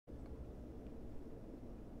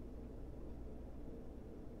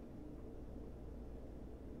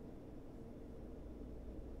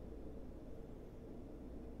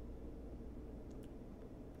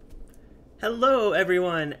Hello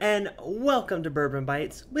everyone, and welcome to Bourbon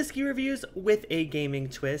Bites, whiskey reviews with a gaming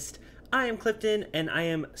twist. I am Clifton, and I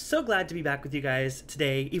am so glad to be back with you guys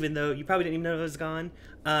today, even though you probably didn't even know I was gone.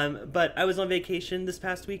 But I was on vacation this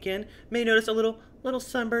past weekend. May notice a little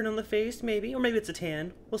sunburn on the face, maybe, or maybe it's a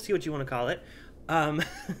tan. We'll see what you want to call it.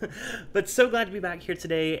 But so glad to be back here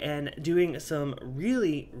today and doing some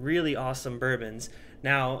really awesome bourbons.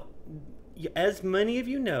 Now, as many of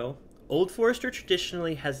you know, Old Forester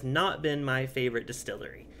traditionally has not been my favorite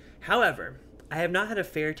distillery. However, I have not had a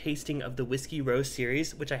fair tasting of the Whiskey Row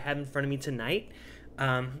series, which I have in front of me tonight.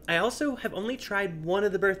 I also have only tried one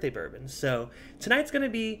of the birthday bourbons, so tonight's going to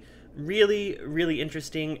be really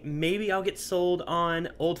interesting. Maybe I'll get sold on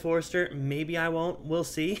Old Forester, maybe I won't, we'll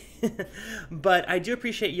see. But I do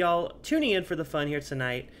appreciate y'all tuning in for the fun here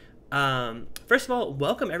tonight. First of all,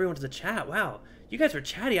 welcome everyone to the chat. Wow. You guys were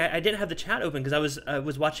chatty. I didn't have the chat open because I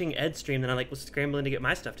was watching Ed's stream, and I was scrambling to get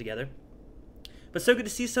my stuff together. But so good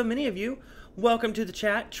to see so many of you. Welcome to the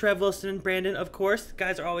chat. Trev Wilson and Brandon, of course.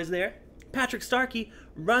 Guys are always there. Patrick Starkey,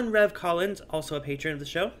 Run Rev Collins, also a patron of the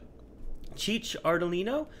show. Cheech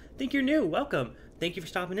Ardolino, think you're new. Welcome. Thank you for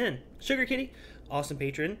stopping in. Sugar Kitty, awesome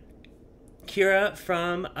patron. Kira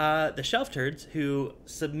from the Shelf Turds, who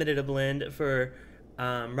submitted a blend for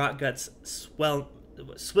Rotgut's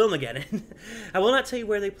Swilmageddon. I will not tell you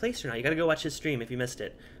where they placed her now. You gotta go watch his stream if you missed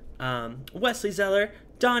it. Wesley Zeller,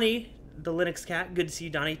 Donnie, the Linux Cat, good to see you,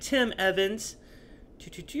 Donnie. Tim Evans,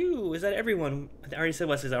 is that everyone? I already said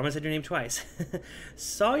Wesley Zeller. I'm gonna say your name twice.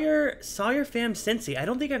 Sawyer Fam Cincy. I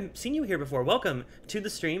don't think I've seen you here before. Welcome to the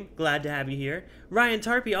stream. Glad to have you here. Ryan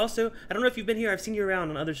Tarpey, also. I don't know if you've been here. I've seen you around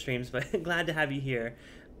on other streams, but glad to have you here.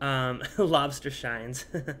 Lobster Shines.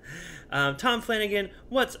 Tom Flanagan,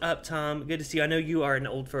 what's up, Tom? Good to see you. I know you are an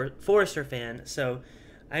Old Forester fan, so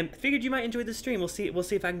I figured you might enjoy the stream. We'll see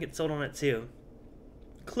if I can get sold on it too.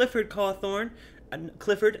 Clifford Cawthorn,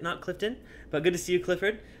 Clifford, not Clifton, but good to see you,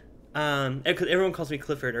 Clifford. Everyone calls me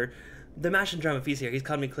Clifford, or the Mash and Drum, if he's here. He's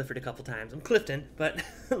called me Clifford a couple times. I'm Clifton, but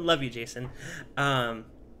love you, Jason.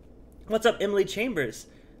 What's up, Emily Chambers?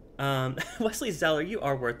 Wesley Zeller, you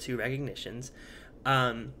are worth 2 recognitions.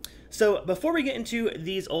 So before we get into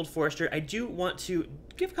these Old Forester, I do want to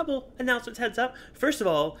give a couple announcements, heads up. First of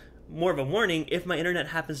all, more of a warning, if my internet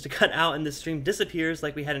happens to cut out and the stream disappears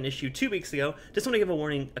like we had an issue 2 weeks ago, just want to give a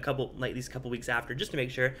warning these couple weeks after, just to make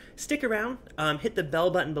sure. Stick around, hit the bell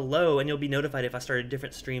button below, and you'll be notified if I start a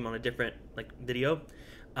different stream on a different video.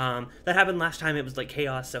 That happened last time. It was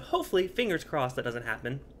chaos, so hopefully, fingers crossed, that doesn't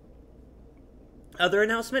happen. Other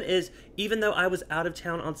announcement is, even though I was out of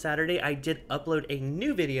town on Saturday, I did upload a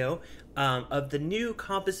new video of the new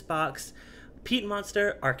Compass Box Peat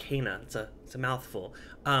Monster Arcana. It's a mouthful.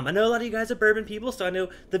 I know a lot of you guys are bourbon people, so I know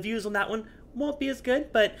the views on that one won't be as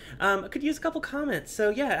good, but I could use a couple comments. So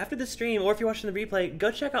yeah, after the stream, or if you're watching the replay,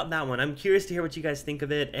 go check out that one. I'm curious to hear what you guys think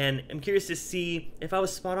of it, and I'm curious to see if I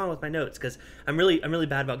was spot on with my notes, because I'm really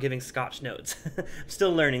bad about giving Scotch notes. I'm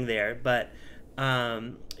still learning there, but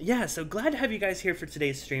yeah, so glad to have you guys here for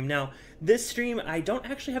today's stream. Now, this stream, I don't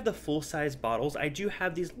actually have the full-size bottles. I do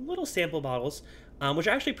have these little sample bottles, which are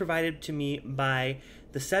actually provided to me by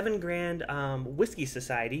the 7 Grand Whiskey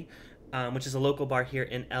Society, which is a local bar here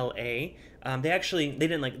in LA. They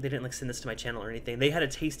didn't send this to my channel or anything. They had a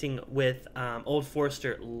tasting with Old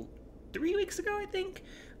Forester 3 weeks ago, I think.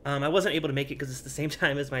 I wasn't able to make it because it's the same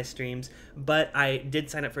time as my streams, but I did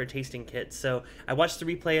sign up for a tasting kit, so I watched the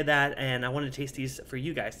replay of that, and I wanted to taste these for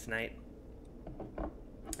you guys tonight. I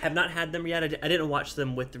have not had them yet. I didn't watch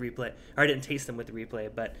them with the replay, or I didn't taste them with the replay,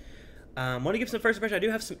 but I want to give some first impression. I do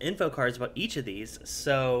have some info cards about each of these,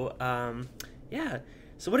 so yeah.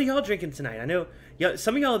 So what are y'all drinking tonight? I know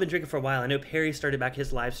some of y'all have been drinking for a while. I know Perry started back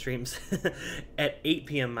his live streams at 8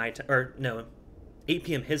 p.m. my time, or no, 8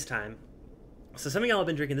 p.m. his time. So some of y'all have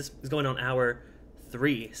been drinking. This is going on hour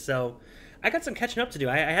 3. So I got some catching up to do.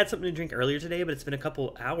 I had something to drink earlier today, but it's been a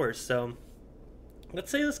couple hours. So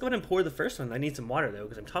let's go ahead and pour the first one. I need some water, though,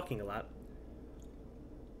 because I'm talking a lot.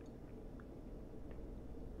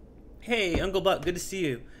 Hey, Uncle Buck, good to see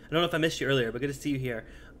you. I don't know if I missed you earlier, but good to see you here.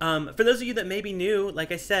 For those of you that may be new,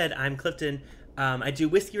 like I said, I'm Clifton. I do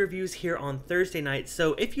whiskey reviews here on Thursday nights,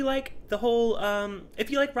 so if you like the whole, if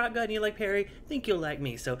you like Rotgut and you like Perry, I think you'll like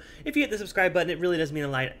me. So if you hit the subscribe button, it really does mean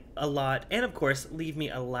a lot, and of course, leave me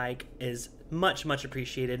a like is much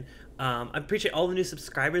appreciated. I appreciate all the new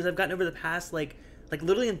subscribers I've gotten over the past, like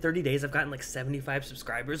literally in 30 days, I've gotten 75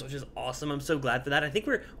 subscribers, which is awesome. I'm so glad for that. I think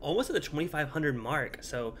we're almost at the 2,500 mark,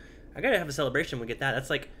 so I gotta have a celebration when we get that.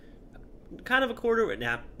 That's kind of a quarter.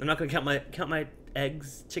 Nah, I'm not gonna count my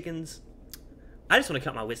eggs, chickens. I just want to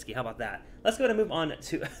count my whiskey. How about that? Let's go ahead and move on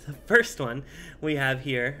to the first one we have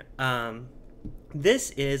here. This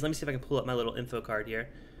is, let me see if I can pull up my little info card here.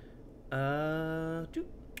 Yeah,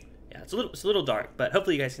 it's a little dark, but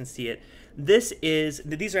hopefully you guys can see it. These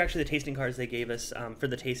are actually the tasting cards they gave us for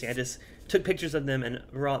the tasting. I just took pictures of them and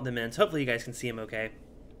brought them in, so hopefully you guys can see them okay.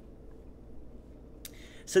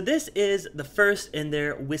 So this is the first in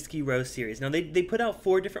their Whiskey Row series. Now they put out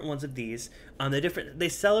 4 different ones of these. They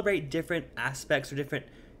celebrate different aspects or different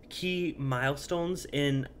key milestones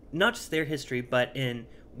in not just their history, but in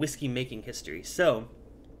whiskey making history. So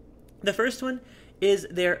the first one is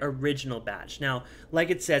their original batch. Now, like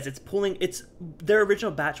it says, their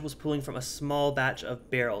original batch was pulling from a small batch of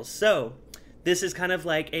barrels. So this is kind of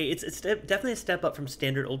like it's definitely a step up from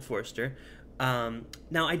standard Old Forester. Now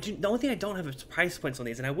the only thing I don't have is price points on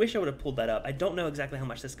these, and I wish I would have pulled that up. I don't know exactly how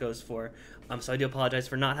much this goes for, so I do apologize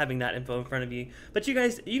for not having that info in front of you. But you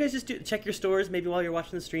guys just check your stores maybe while you're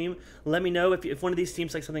watching the stream. Let me know if one of these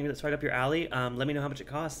seems like something that's right up your alley. Let me know how much it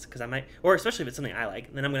costs, because I might, or especially if it's something I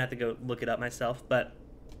like, then I'm gonna have to go look it up myself. But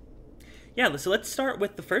yeah, so let's start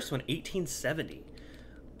with the first one, 1870.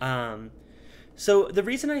 So the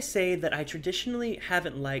reason I say that I traditionally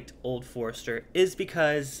haven't liked Old Forester is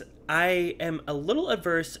because I am a little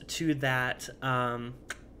averse to that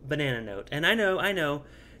banana note. And I know,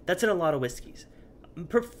 that's in a lot of whiskeys.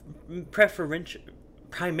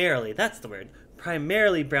 Primarily, that's the word.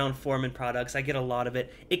 Primarily Brown-Forman products. I get a lot of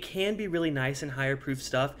it. It can be really nice and higher proof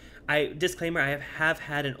stuff. Disclaimer, I have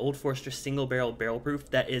had an Old Forester single barrel proof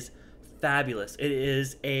that is fabulous. It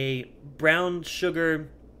is a brown sugar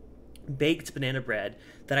baked banana bread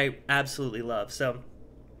that I absolutely love. So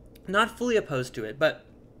not fully opposed to it, but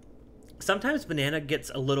sometimes banana gets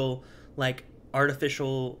a little like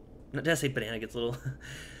artificial. Not to say banana gets a little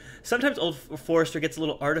sometimes Old Forester gets a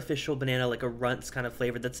little artificial banana, like a runts kind of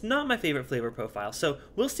flavor. That's not my favorite flavor profile. So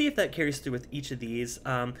we'll see if that carries through with each of these.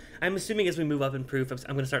 I'm assuming as we move up in proof, I'm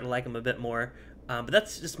going to start to like them a bit more. But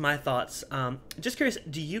that's just my thoughts. Just curious,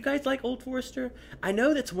 do you guys like Old Forester? I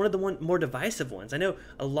know that's one of the more divisive ones. I know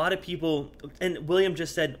a lot of people, and William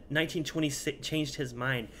just said 1920 changed his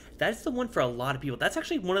mind. That's the one for a lot of people. That's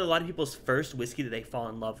actually one of a lot of people's first whiskey that they fall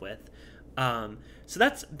in love with. So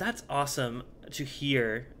that's awesome to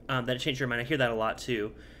hear that it changed your mind. I hear that a lot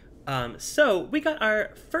too. So we got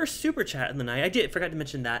our first super chat in the night. I forgot to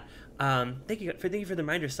mention that. Thank you for the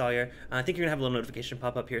reminder, Sawyer. I think you're gonna have a little notification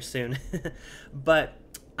pop up here soon. But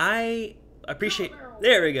I appreciate.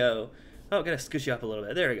 There we go. Oh, gotta scooch you up a little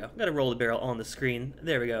bit. There we go. Gotta roll the barrel on the screen.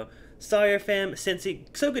 There we go. Sawyer fam, Cincy,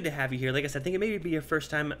 so good to have you here. Like I said, I think it may be your first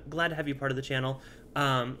time. Glad to have you part of the channel.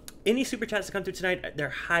 Any super chats that come through tonight, they're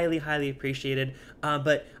highly, highly appreciated.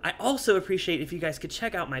 But I also appreciate if you guys could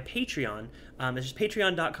check out my Patreon. It's just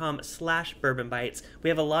patreon.com/bourbonbites. We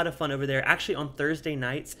have a lot of fun over there. Actually, on Thursday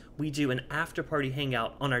nights, we do an after-party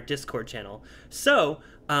hangout on our Discord channel. So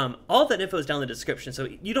all that info is down in the description, so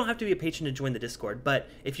you don't have to be a patron to join the Discord. But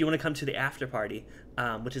if you want to come to the after party,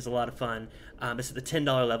 which is a lot of fun, it's at the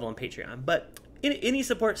 $10 level on Patreon. But any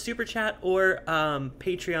support, super chat or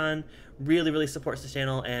Patreon, really supports the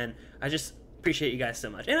channel, and I just appreciate you guys so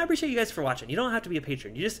much. And I appreciate you guys for watching. You don't have to be a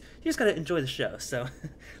patron. You just gotta enjoy the show. So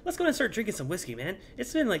let's go and start drinking some whiskey, man.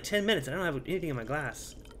 It's been like 10 minutes and I don't have anything in my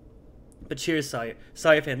glass. But cheers, Sawyer.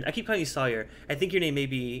 Sawyer fan. I keep calling you Sawyer. I think your name may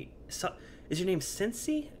be... Is your name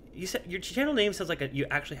Cincy? You said your channel name sounds like you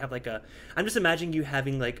actually have like a... I'm just imagining you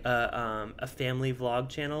having like a family vlog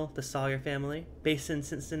channel, the Sawyer family, based in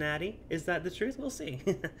Cincinnati. Is that the truth? We'll see.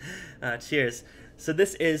 Cheers. So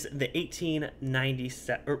this is the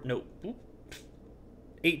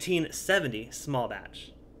 1870 small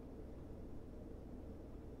batch.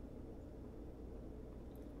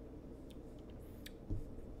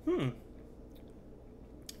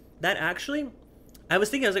 That actually... I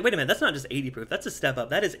was like, wait a minute, that's not just 80 proof. That's a step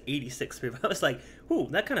up. That is 86 proof. I was like, ooh,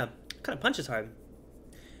 that kind of punches hard.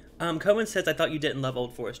 Cohen says, I thought you didn't love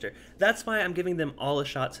Old Forester. That's why I'm giving them all a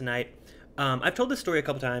shot tonight. I've told this story a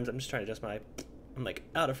couple times. I'm just trying to adjust I'm like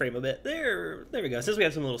out of frame a bit. There we go. Since we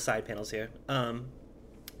have some little side panels here.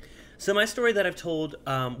 So my story that I've told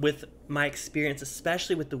with my experience,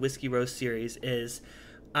 especially with the Whiskey Row series, is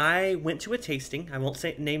I went to a tasting. I won't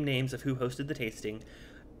name names of who hosted the tasting.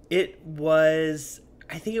 I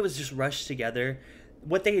think it was just rushed together.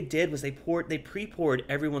 What they did was they pre-poured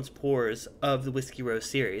everyone's pours of the Whiskey Row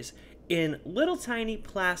series in little tiny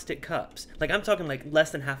plastic cups. Like I'm talking like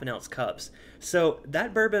less than half an ounce cups. So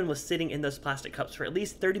that bourbon was sitting in those plastic cups for at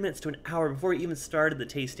least 30 minutes to an hour before we even started the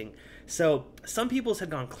tasting. So some people's had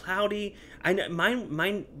gone cloudy. I know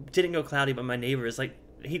mine didn't go cloudy, but my neighbor is like,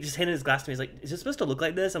 he just handed his glass to me. He's like, is it supposed to look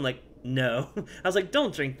like this? I'm like, no. I was like,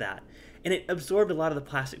 don't drink that. and it absorbed a lot of the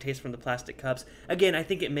plastic taste from the plastic cups. Again, I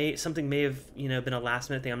think something may have, you know, been a last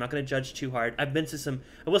minute thing. I'm not going to judge too hard. I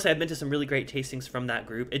will say I've been to some really great tastings from that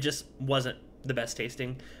group. It just wasn't the best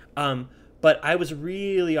tasting. But I was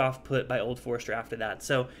really off put by Old Forester after that.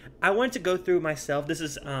 So I wanted to go through myself. This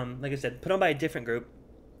is, like I said, put on by a different group.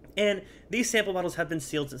 And these sample bottles have been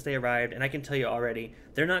sealed since they arrived, and I can tell you already,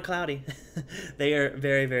 they're not cloudy. They are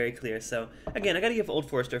very, very clear. So, again, I got to give Old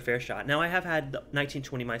Forester a fair shot. Now, I have had the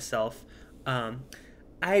 1920 myself.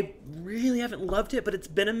 I really haven't loved it, but it's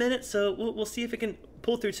been a minute, so we'll see if it can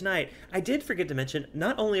pull through tonight. I did forget to mention,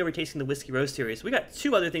 not only are we tasting the Whiskey Rose series, we got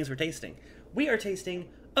 2 other things we're tasting. We are tasting,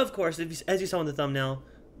 of course, as you saw in the thumbnail,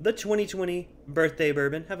 the 2020 Birthday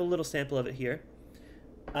Bourbon. Have a little sample of it here.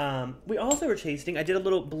 We also were tasting, I did a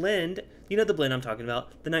little blend, you know the blend I'm talking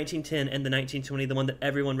about, the 1910 and the 1920, the one that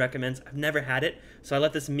everyone recommends. I've never had it, so I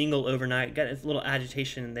let this mingle overnight, got a little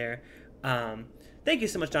agitation in there. Thank you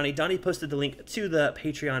so much, Donnie. Donnie posted the link to the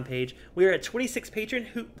Patreon page. We are at 26 patron.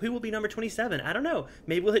 Who will be number 27? I don't know.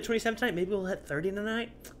 Maybe we'll hit 27 tonight. Maybe we'll hit 30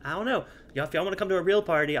 tonight. I don't know. Y'all, if y'all want to come to a real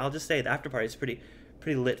party, I'll just say the after party is pretty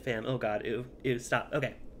lit, fam. Oh, God. Ew, stop.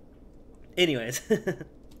 Okay. Anyways.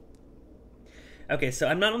 Okay, so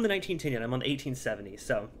I'm not on the 1910 yet. I'm on the 1870.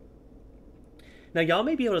 So now y'all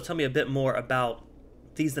may be able to tell me a bit more about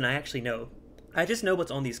these than I actually know. I just know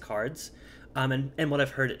what's on these cards, and what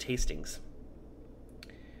I've heard at tastings.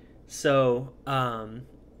 So I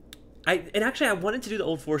wanted to do the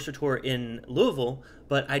Old Forester tour in Louisville,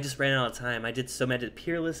 but I just ran out of time. I did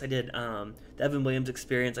Peerless. I did the Evan Williams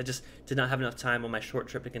Experience. I just did not have enough time on my short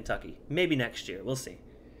trip to Kentucky. Maybe next year. We'll see.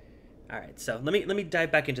 All right, so let me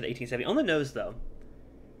dive back into the 1870. On the nose, though,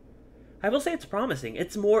 I will say it's promising.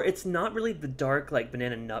 It's not really the dark, like,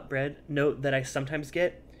 banana nut bread note that I sometimes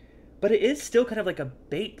get, but it is still kind of like a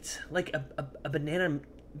baked, like a banana,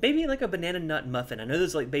 maybe like a banana nut muffin. I know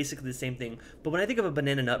there's like basically the same thing, but when I think of a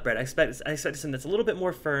banana nut bread, I expect something that's a little bit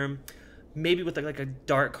more firm, maybe with like a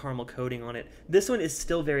dark caramel coating on it. This one is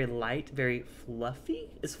still very light, very fluffy.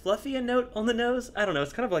 Is fluffy a note on the nose? I don't know.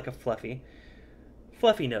 It's kind of like a fluffy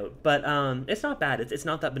note, but it's not bad. It's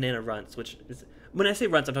not that banana runts, which is, when I say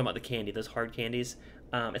runts, I'm talking about the candy, those hard candies.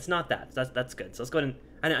 It's not that. That's good. So let's go ahead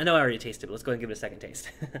and, I know I already tasted it, but let's go ahead and give it a second taste.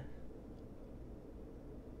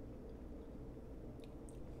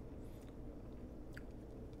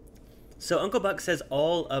 So Uncle Buck says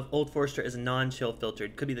all of Old Forester is non-chill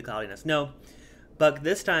filtered. Could be the cloudiness. No, Buck,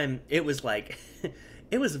 this time it was like,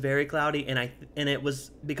 it was very cloudy, and it was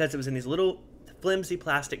because it was in these little flimsy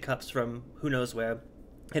plastic cups from who knows where.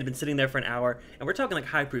 It had been sitting there for an hour, and we're talking like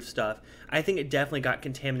high-proof stuff. I think it definitely got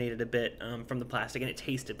contaminated a bit from the plastic, and it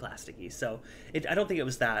tasted plasticky. So I don't think it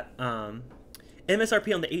was that.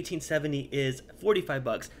 MSRP on the 1870 is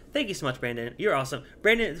 $45. Thank you so much, Brandon. You're awesome.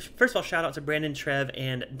 Brandon, first of all, shout out to Brandon, Trev,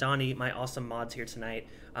 and Donnie, my awesome mods here tonight.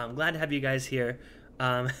 I'm glad to have you guys here.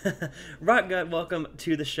 Rock Gut, welcome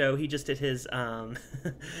to the show. He just did his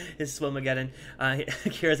his Swimageddon.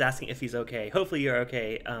 Kira's asking if he's okay. Hopefully you're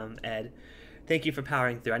okay, Ed. Thank you for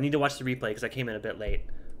powering through. I need to watch the replay because I came in a bit late.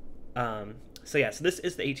 So yeah, so this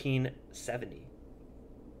is the 1870.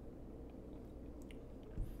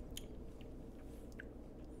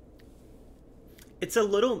 It's a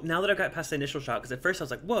little, now that I've got past the initial shot, because at first I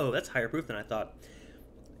was like, whoa, that's higher proof than I thought.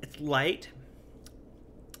 It's light.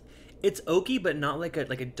 It's oaky, but not like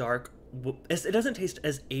a dark, it doesn't taste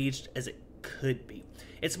as aged as it could be.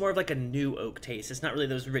 It's more of like a new oak taste. It's not really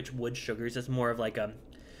those rich wood sugars. It's more of like a,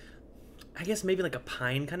 I guess maybe like a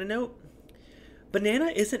pine kind of note.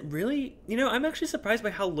 Banana isn't really, you know, I'm actually surprised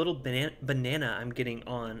by how little banana I'm getting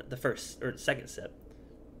on the first or second sip.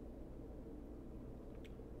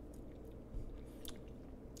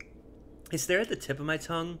 It's there at the tip of my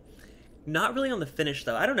tongue. Not really on the finish,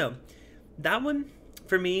 though. I don't know. That one,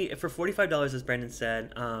 for me, for $45, as Brandon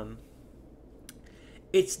said,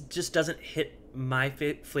 it just doesn't hit my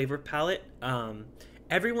flavor palette.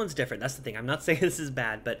 Everyone's different. That's the thing. I'm not saying this is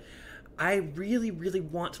bad, but I really, really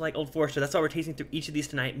want to like Old Forester. That's why we're tasting through each of these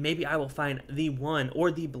tonight. Maybe I will find the one or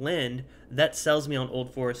the blend that sells me on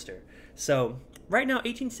Old Forester. So right now,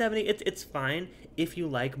 1870, it's fine. If you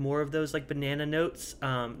like more of those like banana notes,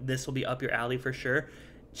 this will be up your alley for sure.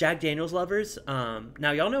 Jack Daniel's lovers,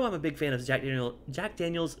 now y'all know I'm a big fan of Jack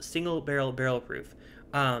Daniel's single barrel proof.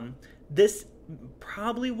 This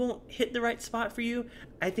probably won't hit the right spot for you.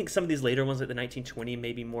 I think some of these later ones like the 1920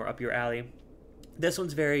 may be more up your alley. This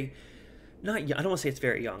one's very, not young. I don't want to say it's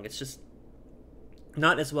very young. It's just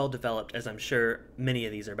not as well developed as I'm sure many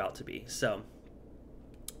of these are about to be. So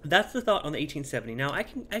that's the thought on the 1870. Now I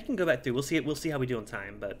can go back through. We'll see how we do on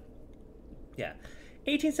time, but yeah,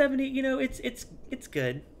 1870. You know, it's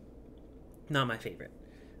good. Not my favorite.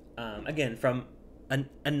 Again, from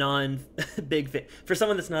a non big fan, for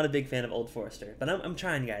someone that's not a big fan of Old Forester. But I'm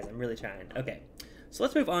trying, guys. I'm really trying. Okay, so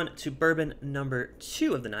let's move on to bourbon number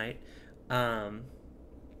 2 of the night.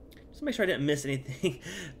 Just make sure I didn't miss anything.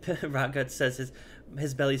 Rockgut says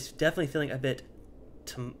his belly's definitely feeling a bit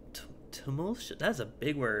tumultuous. That's a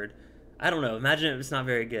big word. I don't know. Imagine it's not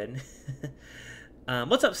very good.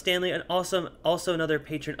 What's up, Stanley? An awesome, also another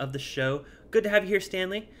patron of the show. Good to have you here,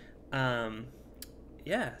 Stanley.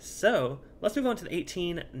 Yeah, so let's move on to the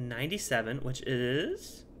 1897, which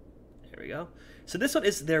is, there we go. So this one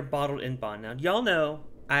is their bottled in bond. Now, y'all know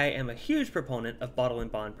I am a huge proponent of bottled in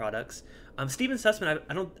bond products. Steven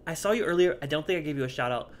Sussman, I saw you earlier. I don't think I gave you a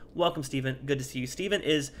shout out. Welcome, Steven. Good to see you. Steven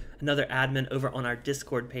is another admin over on our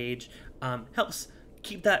Discord page. Helps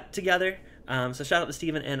keep that together. So shout out to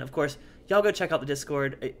Steven, and of course, y'all go check out the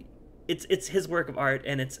Discord. It's his work of art,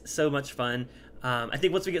 and it's so much fun. I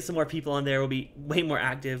think once we get some more people on there, we'll be way more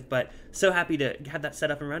active, but so happy to have that set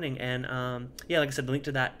up and running. And yeah, like I said, the link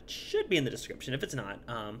to that should be in the description. If it's not,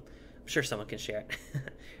 I'm sure someone can share it.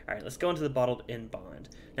 All right, let's go into the bottled in bond.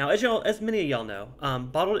 Now, as many of y'all know,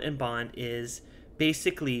 bottled in bond is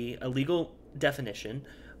basically a legal definition.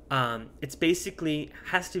 It's basically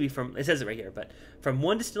has to be from, it says it right here, but from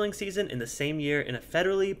one distilling season in the same year in a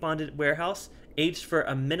federally bonded warehouse, aged for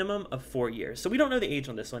a minimum of 4 years. So we don't know the age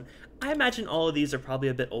on this one. I imagine all of these are probably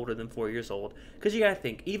a bit older than 4 years old, because you gotta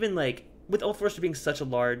think, even like with Old Forester being such a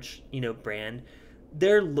large, brand,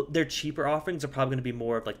 their cheaper offerings are probably going to be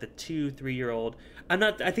more of like the 2-3 year old.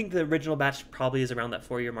 I think the original batch probably is around that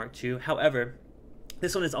 4 year mark too. However,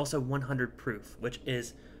 this one is also 100 proof, which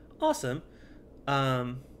is awesome.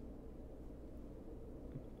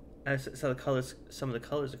 I saw the colors. Some of the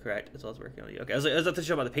colors are correct as well as working on you. Okay, I was at the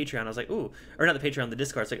show about the Patreon. I was like, ooh, or not the Patreon, the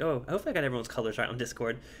Discord. It's like, oh, I hope I got everyone's colors right on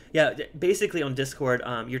Discord. Yeah, basically on Discord,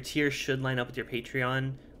 your tier should line up with your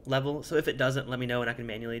Patreon level. So if it doesn't, let me know and I can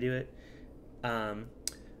manually do it.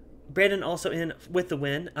 Brandon also in with the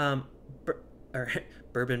win.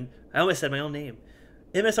 Bourbon. I almost said my own name.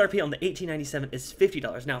 MSRP on the 1897 is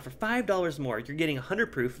 $50. Now, for $5 more, you're getting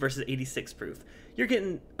 100 proof versus 86 proof. You're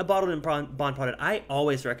getting a bottled in bond product. I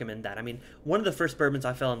always recommend that. I mean, one of the first bourbons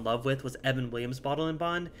I fell in love with was Evan Williams bottled in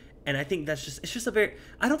bond, and I think it's just a very,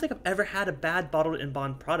 I don't think I've ever had a bad bottled in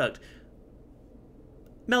bond product.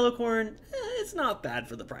 Mellowcorn, it's not bad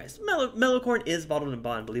for the price. Mellowcorn is bottled in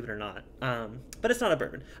bond, believe it or not. But it's not a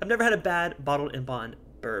bourbon. I've never had a bad bottled in bond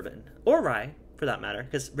bourbon, or rye, for that matter,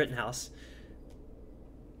 because Rittenhouse.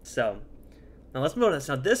 So, now let's move on to this.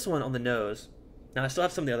 Now this one on the nose, now I still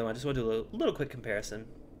have some of the other ones. I just want to do a little quick comparison.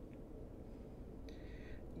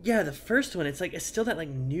 Yeah, the first one, it's still that like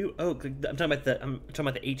new oak. I'm talking about the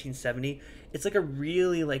 1870. It's like a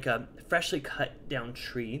really like a freshly cut down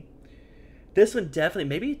tree. This one definitely,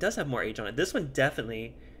 maybe it does have more age on it. This one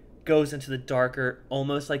definitely goes into the darker,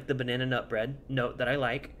 almost like the banana nut bread note that I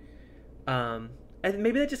like. And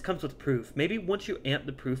maybe that just comes with proof. Maybe once you amp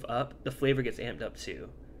the proof up, the flavor gets amped up too.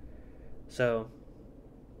 So,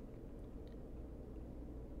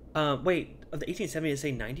 wait, of the 1870, does it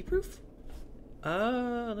say 90 proof?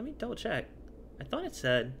 Let me double check. I thought it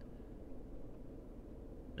said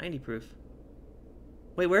 90 proof.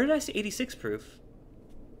 Wait, where did I see 86 proof?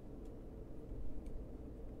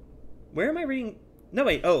 Where am I reading? No,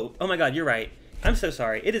 wait, oh my god, you're right. I'm so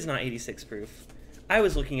sorry. It is not 86 proof. I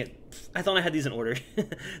was looking at, I thought I had these in order.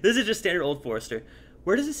 This is just standard Old Forester.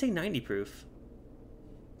 Where does it say 90 proof?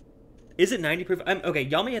 Is it 90 proof? Okay,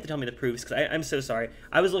 y'all may have to tell me the proofs, because I'm so sorry.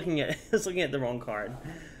 I was looking at the wrong card.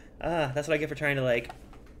 That's what I get for trying to like.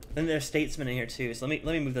 And there's statesmen in here too, so let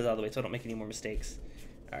me move those out of the way so I don't make any more mistakes.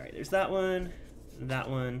 All right, there's that one, that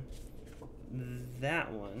one,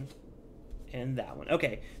 that one, and that one.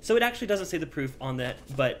 Okay, so it actually doesn't say the proof on that,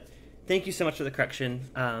 but thank you so much for the correction.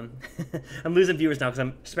 I'm losing viewers now because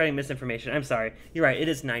I'm spreading misinformation. I'm sorry. You're right. It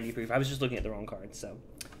is 90 proof. I was just looking at the wrong card. So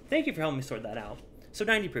thank you for helping me sort that out. So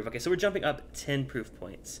 90 proof. Okay, so we're jumping up 10 proof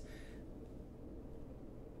points.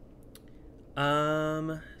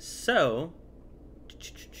 So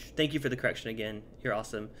thank you for the correction again. You're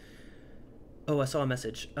awesome. Oh, I saw a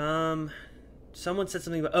message. Someone said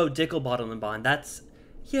something about, oh, Dickel bottled in bond. That's,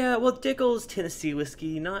 yeah, well, Dickel's Tennessee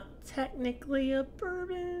whiskey, not technically a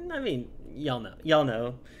bourbon. I mean, y'all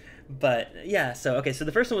know. But yeah, so okay, so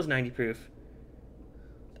the first one was 90 proof.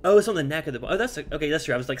 Oh, it's on the neck of the bottle. Oh, that's okay. That's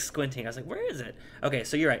true. I was like squinting. I was like, where is it? Okay,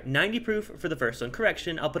 so you're right. 90 proof for the first one.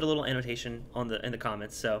 Correction. I'll put a little annotation in the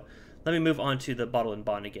comments. So let me move on to the bottle and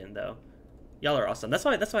bond again, though. Y'all are awesome. That's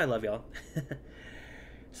why I love y'all.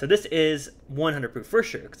 So this is 100 proof for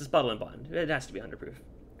sure, because it's bottle and bond. It has to be 100 proof.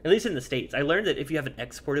 At least in the States. I learned that if you have an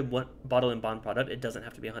exported bottle and bond product, it doesn't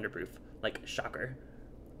have to be 100 proof. Like, shocker.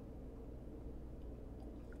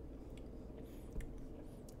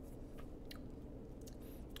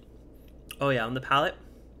 Oh yeah, on the palate,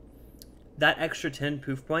 that extra 10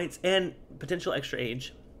 proof points and potential extra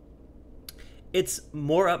age, it's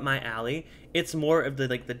more up my alley. It's more of the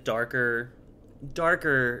like the darker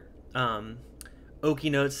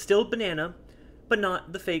oaky notes, still banana, but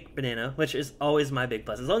not the fake banana, which is always my big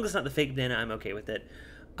plus. As long as it's not the fake banana, I'm okay with it.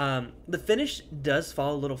 The finish does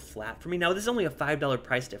fall a little flat for me. Now, this is only a $5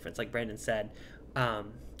 price difference, like Brandon said.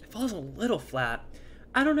 It falls a little flat.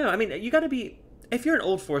 I don't know. I mean, you got to be... If you're an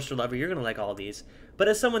Old Forester lover, you're going to like all these. But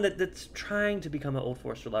as someone that's trying to become an Old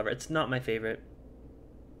Forester lover, it's not my favorite.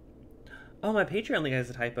 Oh, my Patreon link has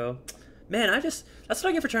a typo. Man, that's what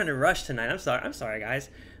I get for trying to rush tonight. I'm sorry, guys.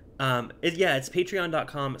 It's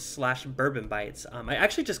patreon.com/bourbon bites. I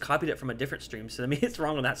actually just copied it from a different stream, so I mean, it's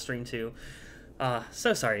wrong on that stream too.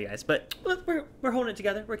 So sorry, guys, but we're holding it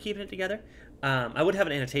together. We're keeping it together. I would have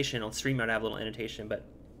an annotation on StreamYard. I have a little annotation, but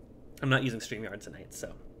I'm not using StreamYard tonight,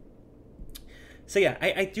 so. So yeah,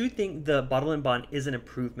 I do think the Bottle and Bond is an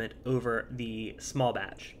improvement over the small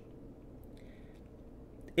batch.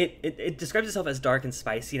 It describes itself as dark and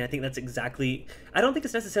spicy, and I think that's exactly... I don't think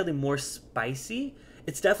it's necessarily more spicy.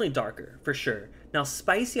 It's definitely darker, for sure. Now,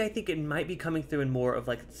 spicy, I think it might be coming through in more of,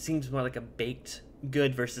 like, it seems more like a baked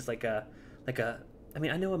good versus, like a I mean,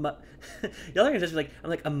 I know y'all are going to just be like, I'm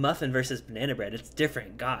like, a muffin versus banana bread. It's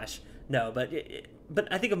different, gosh. No, but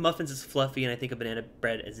I think of muffins as fluffy, and I think of banana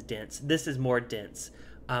bread as dense. This is more dense.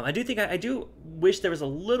 I do think, I do wish there was a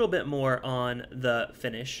little bit more on the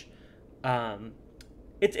finish.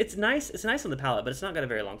 It's nice. It's nice on the palate, but it's not got a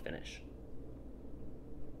very long finish.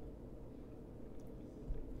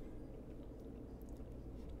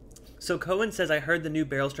 So Cohen says, I heard the new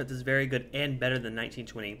barrel strength is very good and better than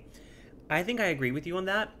 1920. I think I agree with you on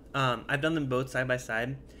that. I've done them both side by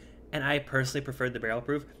side, and I personally preferred the barrel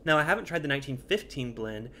proof. Now, I haven't tried the 1915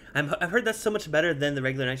 blend. I've heard that's so much better than the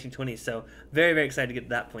regular 1920, so very, very excited to get to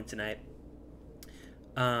that point tonight.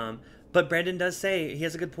 But Brandon does say, he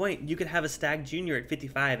has a good point. You could have a Stag Junior at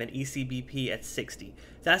 55 and ECBP at 60.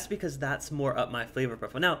 That's because that's more up my flavor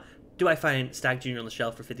profile. Now, do I find Stag Junior on the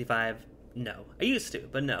shelf for 55? No. I used to,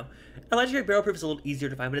 but no. Elijah Craig Barrel Proof is a little easier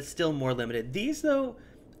to find, but it's still more limited. These, though,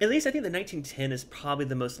 at least I think the 1910 is probably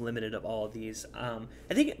the most limited of all of these. I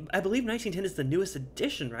believe 1910 is the newest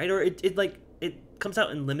edition, right? Or it comes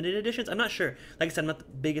out in limited editions? I'm not sure. Like I said, I'm not the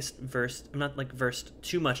biggest versed. I'm not, like, versed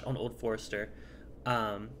too much on Old Forester.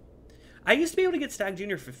 I used to be able to get Stag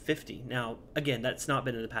Junior for 50. Now, again, that's not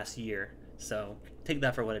been in the past year, so take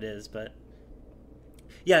that for what it is. But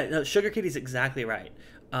yeah, no, Sugar Kitty's exactly right.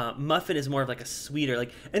 Muffin is more of like a sweeter,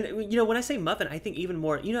 like, and you know, when I say muffin, I think even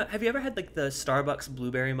more, you know, have you ever had like the Starbucks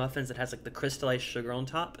blueberry muffins that has like the crystallized sugar on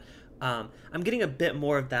top? I'm getting a bit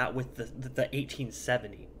more of that with the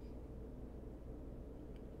 1870.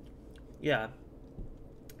 Yeah.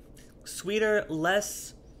 Sweeter,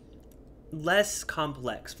 less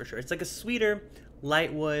complex for sure. It's like a sweeter,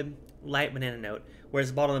 light wood, light banana note,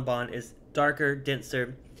 whereas Bottle and Bond is darker,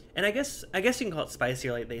 denser, and I guess you can call it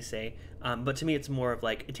spicier, like they say. But to me, it's more of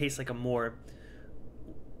like, it tastes like a more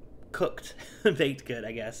cooked baked good,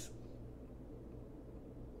 I guess.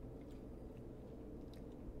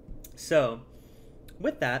 So,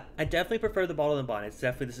 with that, I definitely prefer the Bottle and Bond. It's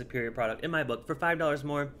definitely the superior product in my book. For $5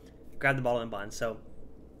 more, grab the Bottle and Bond. So,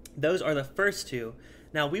 those are the first two.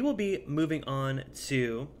 Now, we will be moving on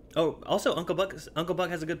to... Oh, also, Uncle Buck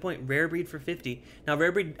has a good point. Rare Breed for 50. Now,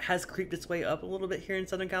 Rare Breed has creeped its way up a little bit here in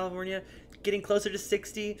Southern California, getting closer to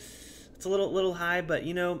 60. It's a little high, but,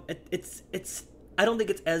 you know, it's I don't think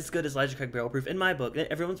it's as good as Elijah Craig Barrel Proof. In my book,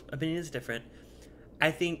 everyone's opinion is different.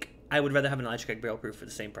 I think I would rather have an Elijah Craig Barrel Proof for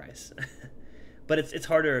the same price. But it's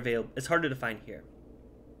harder to find here.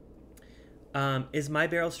 Is my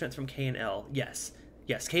barrel strength from K&L? Yes.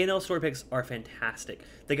 Yes, K&L store picks are fantastic.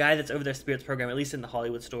 The guy that's over their spirits program, at least in the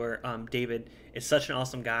Hollywood store, David, is such an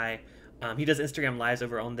awesome guy. He does Instagram lives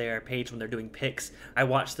over on their page when they're doing picks. I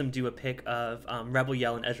watched them do a pick of Rebel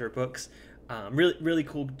Yell and Ezra Brooks. Really, really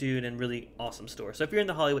cool dude and really awesome store. So if you're in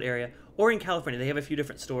the Hollywood area or in California, they have a few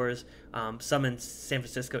different stores, some in San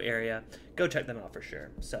Francisco area. Go check them out for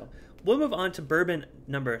sure. So we'll move on to bourbon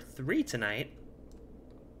number 3 tonight,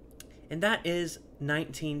 and that is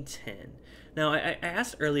 1910. Now, I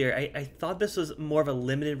asked earlier, I thought this was more of a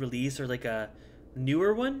limited release or like a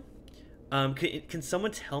newer one. Can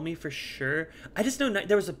someone tell me for sure? I just know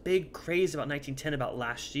there was a big craze about 1910 about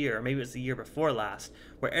last year, or maybe it was the year before last,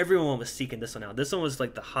 where everyone was seeking this one out. This one was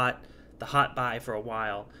like the hot buy for a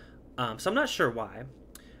while. So I'm not sure why.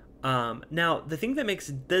 Now, the thing that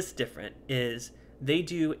makes this different is they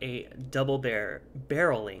do a double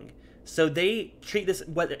barreling. So they treat this,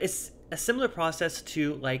 whether it's a similar process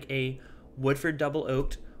to like a Woodford double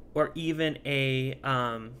oaked, or even a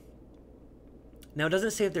Now, it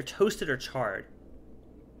doesn't say if they're toasted or charred.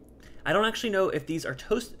 I don't actually know if these are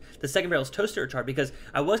toast. The second barrel is toasted or charred, because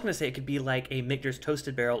I was going to say it could be like a Michter's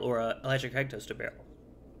toasted barrel or a Elijah Craig toasted barrel.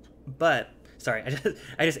 But sorry,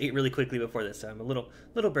 I just ate really quickly before this, so I'm a little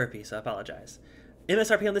burpy, so I apologize.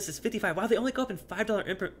 MSRP on this is $55. Wow, they only go up in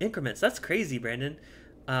 $5 increments. That's crazy, Brandon.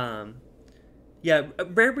 Yeah,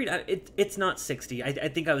 rare breed. It's not 60. I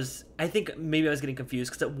think maybe I was getting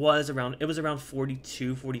confused because it was around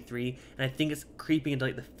 42, 43, and I think it's creeping into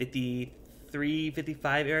like the 53,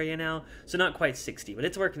 55 area now. So not quite 60, but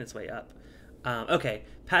it's working its way up. Okay,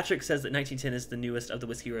 Patrick says that 1910 is the newest of the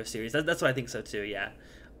Whiskey Row series. That's what I think so too. Yeah.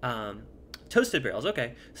 Toasted barrels.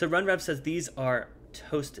 Okay, so Run Rev says these are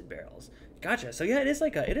toasted barrels. Gotcha. So yeah, it is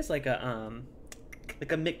like a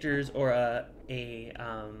Michter's or a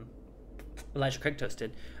Elijah Craig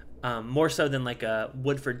toasted, more so than like a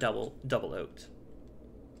Woodford double oaked.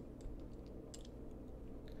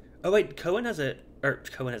 Oh wait, Cohen has a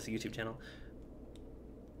YouTube channel.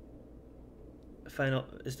 The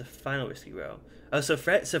final Whiskey Row. Oh, so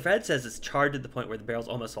Fred says it's charred to the point where the barrels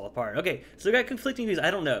almost fall apart. Okay, so we got conflicting views.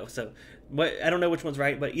 I don't know. So I don't know which one's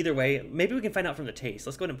right, but either way, maybe we can find out from the taste.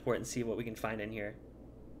 Let's go ahead and pour it and see what we can find in here.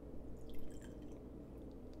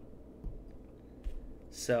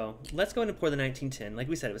 So let's go ahead and pour the 1910. Like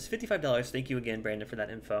we said, it was $55. Thank you again, Brandon, for that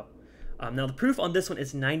info. Now the proof on this one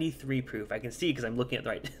is 93 proof. I can see because I'm looking at the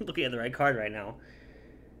right looking at the right card right now.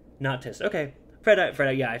 Not toast. Okay,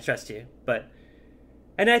 Fred, yeah, I trust you, but.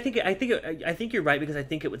 And I think you're right, because I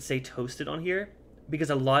think it would say toasted on here, because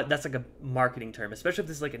that's like a marketing term, especially if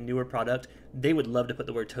this is like a newer product. They would love to put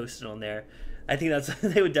the word toasted on there. I think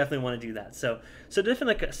they would definitely want to do that. So definitely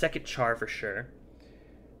like a second char for sure.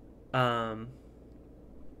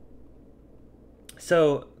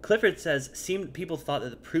 So Clifford says people thought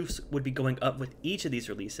that the proofs would be going up with each of these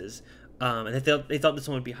releases. And they thought this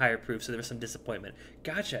one would be higher proof, so there was some disappointment.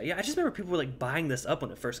 Gotcha. Yeah, I just remember people were like buying this up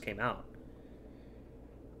when it first came out.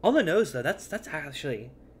 On the nose, though, that's actually...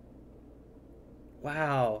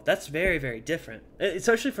 Wow, that's very, very different.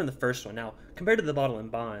 Especially from the first one. Now, compared to the Bottle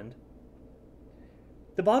and Bond.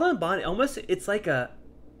 The Bottle and Bond, it's like a...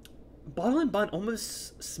 Bottle and Bond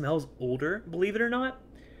almost smells older, believe it or not.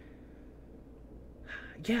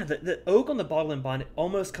 Yeah, the oak on the Bottle and Bond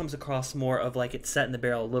almost comes across more of like it's set in the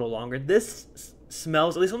barrel a little longer. This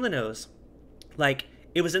smells, at least on the nose, like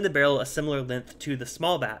it was in the barrel a similar length to the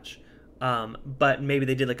small batch. But maybe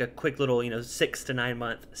they did like a quick little, 6 to 9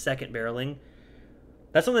 month second barreling.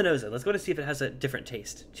 That's on the nose though. Let's go to see if it has a different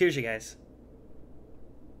taste. Cheers, you guys.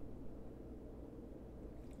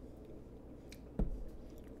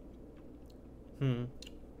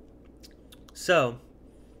 So,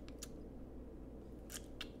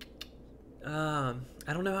 I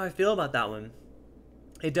don't know how I feel about that one.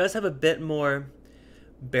 It does have a bit more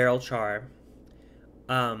barrel char.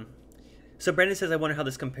 So Brandon says, I wonder how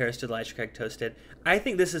this compares to the Elijah Craig Toasted. I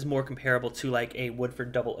think this is more comparable to like a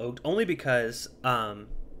Woodford Double Oaked, only because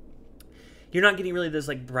you're not getting really those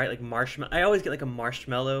like bright like marshmallow. I always get like a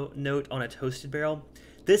marshmallow note on a toasted barrel.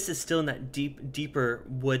 This is still in that deeper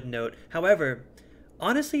wood note. However,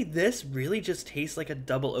 honestly, this really just tastes like a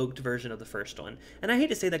double oaked version of the first one. And I hate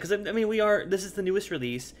to say that because, I mean, this is the newest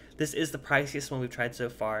release. This is the priciest one we've tried so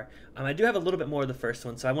far. I do have a little bit more of the first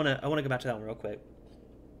one, so I want to go back to that one real quick.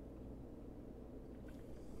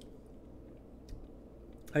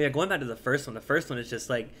 Oh yeah, going back to the first one is just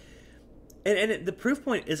like, and the proof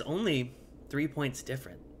point is only 3 points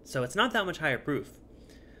different. So it's not that much higher proof.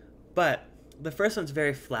 But the first one's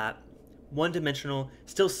very flat, one-dimensional,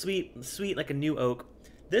 still sweet like a new oak.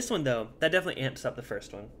 This one, though, that definitely amps up the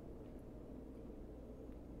first one.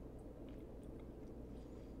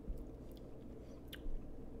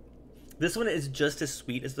 This one is just as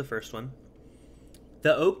sweet as the first one.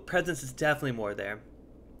 The oak presence is definitely more there.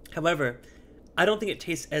 However, I don't think it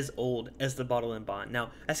tastes as old as the Bottle and Bond.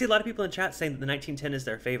 Now, I see a lot of people in chat saying that the 1910 is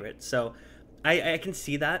their favorite, so I can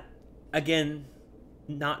see that. Again,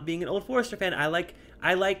 not being an Old Forester fan, I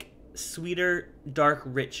like sweeter, dark,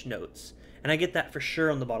 rich notes. And I get that for sure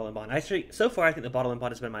on the Bottle and Bond. Actually, so far, I think the Bottle and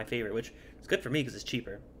Bond has been my favorite, which is good for me because it's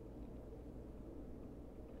cheaper.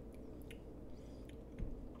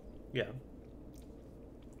 Yeah.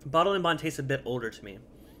 Bottle and Bond tastes a bit older to me.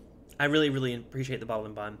 I really, really appreciate the Bottle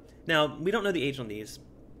and Bond. Now, we don't know the age on these.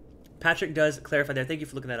 Patrick does clarify there. Thank you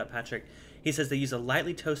for looking that up, Patrick. He says they use a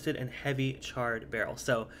lightly toasted and heavy charred barrel.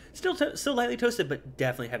 So, still lightly toasted, but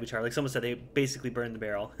definitely heavy charred. Like someone said, they basically burned the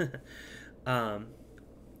barrel.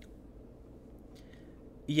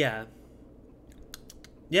 Yeah.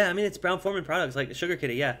 Yeah, I mean, it's Brown-Forman products, like Sugar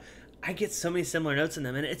Kitty, yeah. I get so many similar notes in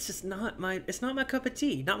them, and it's just it's not my cup of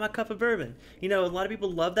tea, not my cup of bourbon. You know, a lot of people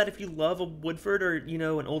love that. If you love a Woodford or, you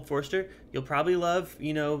know, an Old Forester, you'll probably love,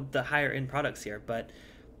 you know, the higher end products here. But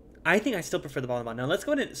I think I still prefer the bottle and bond. Now let's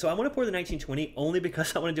go ahead. So I want to pour the 1920 only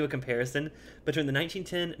because I want to do a comparison between the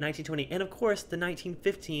 1910, 1920, and of course the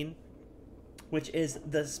 1915, which is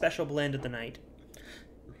the special blend of the night.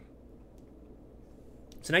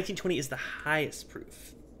 So 1920 is the highest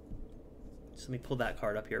proof. So let me pull that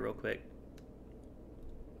card up here real quick.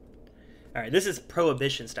 All right, this is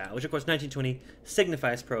Prohibition style, which of course 1920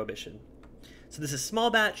 signifies Prohibition. So this is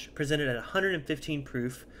small batch, presented at 115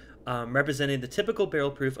 proof, representing the typical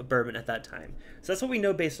barrel proof of bourbon at that time. So that's what we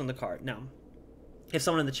know based on the card. Now, if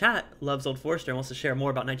someone in the chat loves Old Forester and wants to share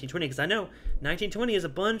more about 1920, because I know 1920 is a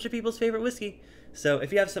bunch of people's favorite whiskey. So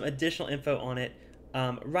if you have some additional info on it,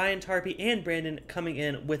 Ryan, Tarpey, and Brandon coming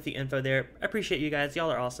in with the info there. I appreciate you guys. Y'all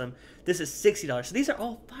are awesome. This is $60. So these are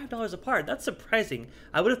all $5 apart. That's surprising.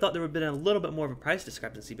 I would have thought there would have been a little bit more of a price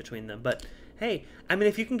discrepancy between them. But hey, I mean,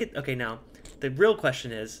 if you can get... Okay, now, the real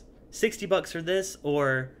question is, $60 for this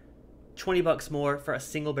or $20 more for a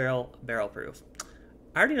single barrel proof?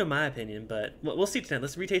 I already know my opinion, but we'll see tonight.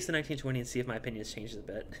 Let's retaste the 1920 and see if my opinion has changed a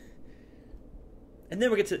bit. And then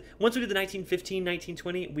we'll get to, once we do the 1915,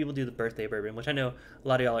 1920, we will do the birthday bourbon, which I know a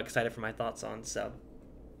lot of y'all are excited for my thoughts on, so.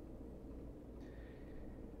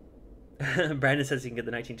 Brandon says he can get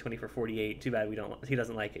the 1920 for 48. Too bad he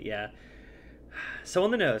doesn't like it, yeah. So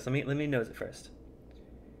on the nose, let me nose it first.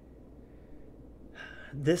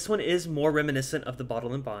 This one is more reminiscent of the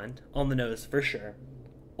Bottle and Bond on the nose, for sure.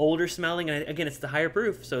 Older smelling, and again, it's the higher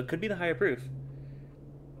proof, so it could be the higher proof.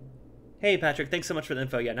 Hey, Patrick, thanks so much for the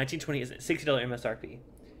info. Yeah, 1920 is $60 MSRP.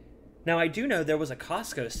 Now, I do know there was a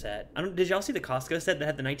Costco set. Did y'all see the Costco set that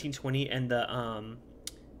had the 1920 and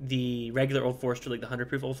the regular Old Forester, like the 100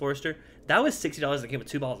 proof Old Forester? That was $60 that came with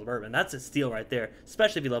 2 bottles of bourbon. That's a steal right there,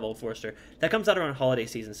 especially if you love Old Forester. That comes out around holiday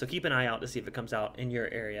season, so keep an eye out to see if it comes out in your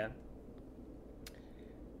area.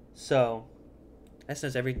 So, that's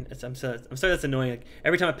everything. I'm sorry that's annoying. Like,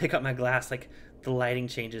 every time I pick up my glass, like, the lighting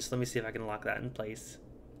changes. So let me see if I can lock that in place.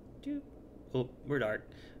 Oh, we're dark.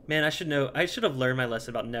 Man, I should know. I should have learned my lesson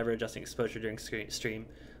about never adjusting exposure during stream.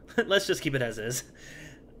 Let's just keep it as is.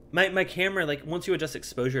 My camera, like, once you adjust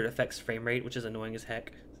exposure, it affects frame rate, which is annoying as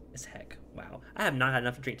heck. Wow. I have not had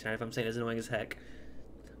enough to drink tonight if I'm saying it's annoying as heck.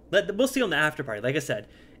 We'll see on the after party. Like I said,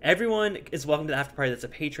 everyone is welcome to the after party that's a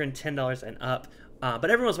patron, $10 and up.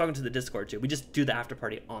 But everyone's welcome to the Discord, too. We just do the after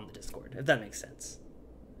party on the Discord, if that makes sense.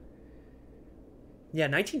 Yeah,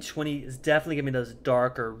 1920 is definitely giving me those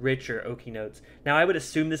darker, richer oaky notes. Now, I would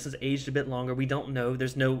assume this is aged a bit longer. We don't know.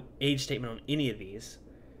 There's no age statement on any of these.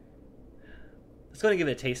 Let's go ahead and give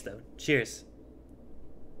it a taste, though. Cheers.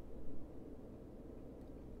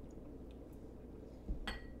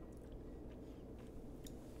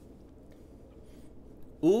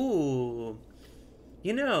 Ooh.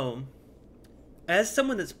 You know, as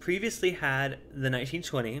someone that's previously had the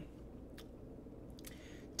 1920...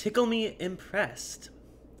 tickle me impressed.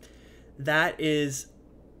 That is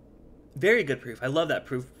very good proof. I love that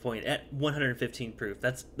proof point at 115 proof.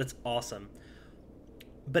 That's awesome.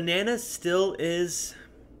 Banana still is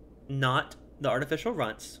not the artificial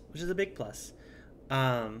runts, which is a big plus.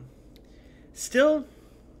 Still,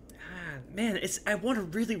 man, I want a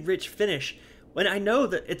really rich finish. When I know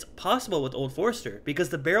that it's possible with Old Forester because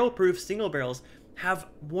the barrel proof single barrels have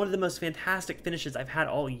one of the most fantastic finishes I've had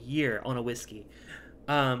all year on a whiskey.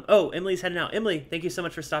 Oh, Emily's heading out. Emily, thank you so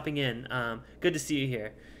much for stopping in. Good to see you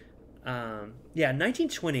here. Yeah,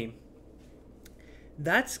 1920.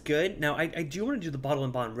 That's good. Now, I do want to do the Bottle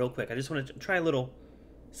and Bond real quick. I just want to try a little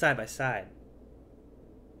side by side.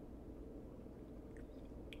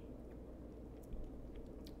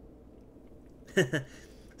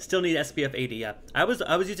 Still need SPF 80, yeah. I was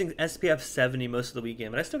using SPF 70 most of the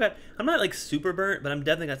weekend, but I still got... I'm not, like, super burnt, but I'm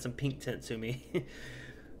definitely got some pink tint to me.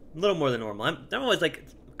 A little more than normal. I'm always like,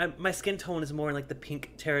 my skin tone is more in like the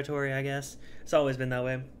pink territory, I guess. It's always been that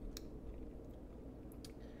way.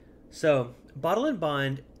 So, Bottle and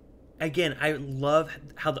Bond, again, I love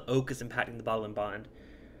how the oak is impacting the Bottle and Bond.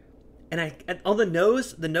 And on the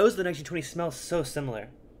nose of the 1920 smells so similar.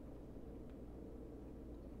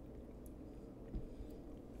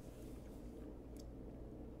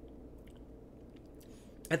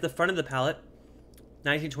 At the front of the palate,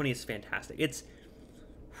 1920 is fantastic. It's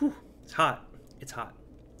hot. It's hot.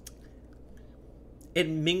 It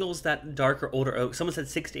mingles that darker, older oak. Someone said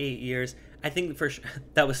 6 to 8 years. I think for sure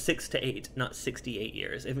that was 6 to 8, not 68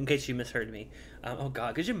 years. In case you misheard me. Oh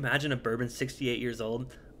God, could you imagine a bourbon 68 years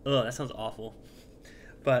old? Ugh, that sounds awful.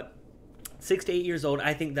 But 6 to 8 years old,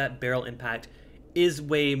 I think that barrel impact is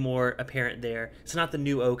way more apparent there. It's not the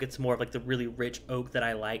new oak, it's more of like the really rich oak that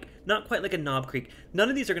I like. Not quite like a Knob Creek. None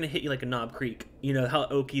of these are going to hit you like a Knob Creek. You know how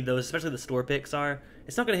oaky those, especially the store picks are.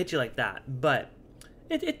 It's not going to hit you like that, but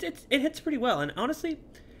it hits pretty well. And honestly,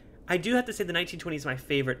 I do have to say the 1920 is my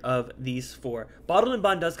favorite of these four. Bottled and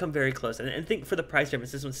Bond does come very close. And I think for the price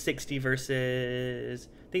difference, this one's 60 versus,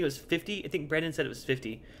 I think it was 50. I think Brandon said it was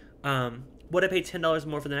 50. Would I pay $10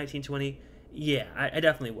 more for the 1920? Yeah, I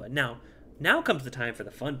definitely would. Now comes the time for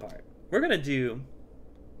the fun part. We are gonna do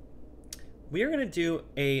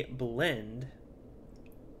a blend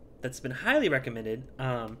that's been highly recommended,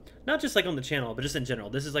 not just like on the channel, but just in general.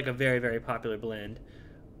 This is like a very, very popular blend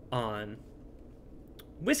on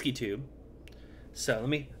WhiskeyTube. So let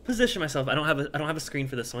me position myself. I don't have a screen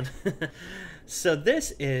for this one. So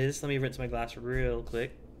this is, let me rinse my glass real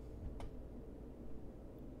quick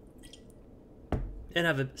and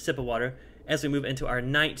have a sip of water as we move into our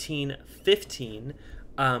 1915,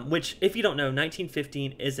 which, if you don't know,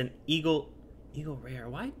 1915 is an Eagle Rare.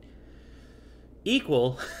 Why?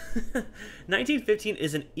 Equal. 1915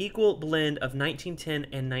 is an equal blend of 1910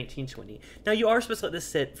 and 1920. Now, you are supposed to let this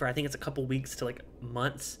sit for, I think it's a couple weeks to like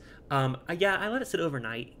months. Yeah, I let it sit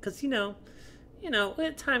overnight because, you know,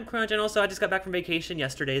 time crunch. And also, I just got back from vacation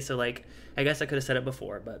yesterday, so like, I guess I could have said it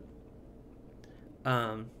before, but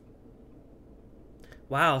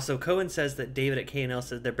wow, so Cohen says that David at K&L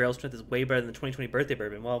says their barrel strength is way better than the 2020 birthday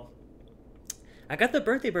bourbon. Well, I got the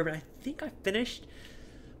birthday bourbon. I think I finished.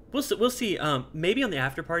 We'll see. Maybe on the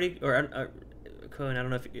after party, or Cohen. I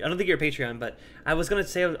don't think you're a Patreon, but I was gonna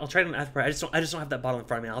say I'll try it on the after party. I just don't have that bottle in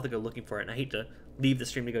front of me. I'll have to go looking for it, and I hate to leave the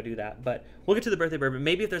stream to go do that. But we'll get to the birthday bourbon.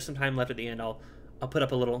 Maybe if there's some time left at the end, I'll put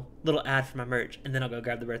up a little ad for my merch, and then I'll go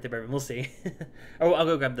grab the birthday bourbon. We'll see. Or I'll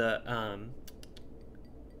go grab the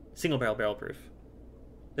single barrel proof.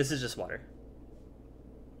 This is just water.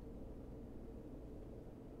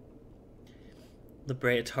 La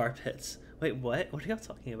Brea tar pits. Wait, what? What are y'all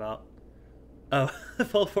talking about? Oh,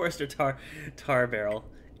 Old Forester tar barrel,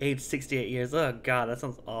 aged 68 years. Oh God, that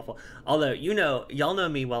sounds awful. Although y'all know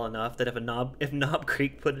me well enough that if Knob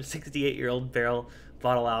Creek put a 68-year-old barrel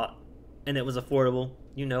bottle out and it was affordable,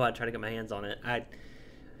 I'd try to get my hands on it.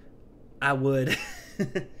 I would,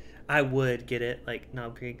 I would get it, like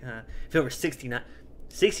Knob Creek. If it were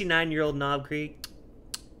 69-year-old Knob Creek,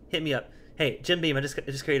 hit me up. Hey, Jim Beam, I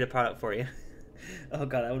just created a product for you. Oh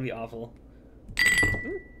God, that would be awful.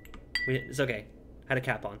 It's okay. Had a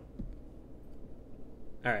cap on.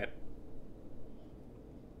 All right.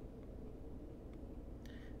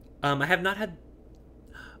 I have not had.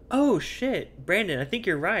 Oh shit, Brandon, I think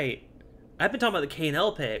you're right. I've been talking about the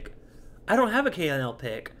K&L pick. I don't have a K&L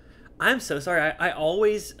pick. I'm so sorry. I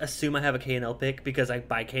always assume I have a K&L pick because I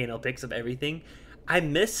buy K&L picks of everything. I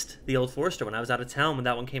missed the Old Forester when I was out of town when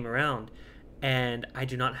that one came around, and I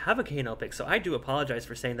do not have a K&L pick, so I do apologize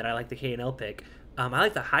for saying that I like the K&L pick. I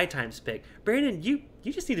like the High Times pick. Brandon, you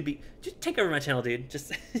just need to just take over my channel, dude.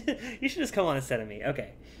 Just you should just come on instead of me.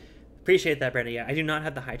 Okay, appreciate that, Brandon. Yeah, I do not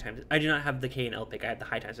have the High Times. I do not have the K&L pick. I have the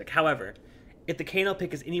High Times pick. However, if the K&L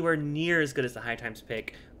pick is anywhere near as good as the High Times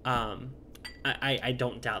pick, I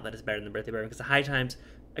don't doubt that it's better than the birthday bourbon, because the High Times,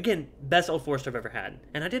 again, best Old Forester I've ever had,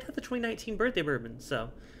 and I did have the 2019 birthday bourbon.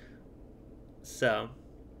 So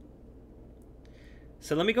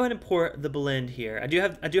let me go ahead and pour the blend here. I do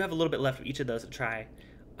have a little bit left of each of those to try.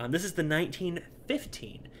 This is the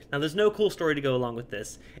 1915. Now, there's no cool story to go along with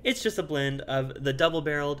this. It's just a blend of the double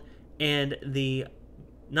barreled and the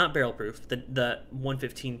not barrel proof, the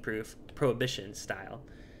 115 proof Prohibition style.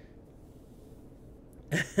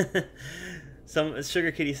 Some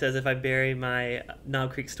Sugar Kitty says if I bury my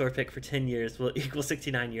Knob Creek store pick for 10 years, will equal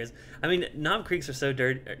 69 years. I mean, Knob Creeks are so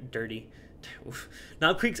dirty.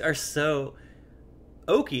 Knob Creeks are so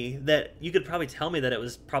oaky that you could probably tell me that it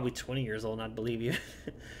was probably 20 years old and I'd believe you.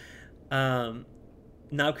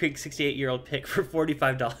 Knob Creek 68-year-old pick for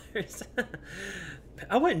 $45.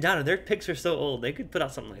 I wouldn't doubt it. Their picks are so old. They could put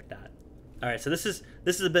out something like that. All right, so this is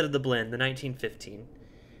a bit of the blend, the 1915.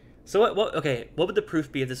 So what would the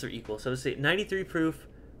proof be if this were equal? So let's see, 93 proof,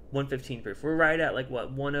 115 proof. We're right at like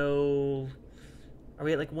what, 10? Are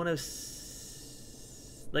we at like 10,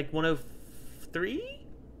 like 103?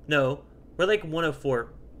 No, we're like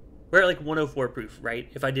 104. We're at like 104 proof, right?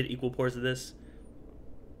 If I did equal pours of this.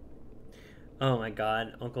 Oh my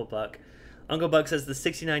God, Uncle Buck. Uncle Buck says the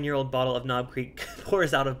 69-year-old bottle of Knob Creek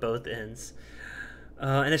pours out of both ends.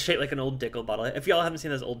 And it's shaped like an old Dickel bottle. If y'all haven't seen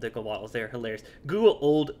those old Dickel bottles, they're hilarious. Google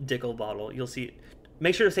old Dickel bottle. You'll see.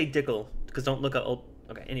 Make sure to say Dickel, because don't look up old.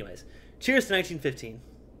 Okay, anyways. Cheers to 1915.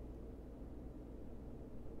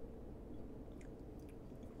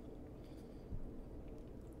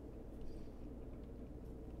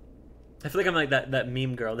 I feel like I'm like that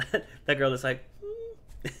meme girl, that girl that's like,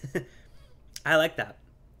 I like that.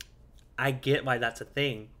 I get why that's a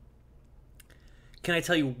thing. Can I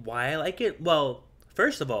tell you why I like it? Well,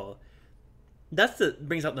 first of all,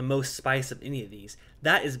 brings out the most spice of any of these.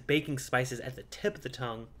 That is baking spices at the tip of the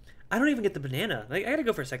tongue. I don't even get the banana. Like, I gotta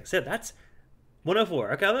go for a second sip. That's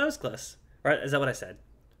 104. Okay, that was close. Right? Is that what I said?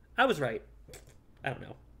 I was right. I don't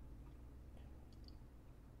know.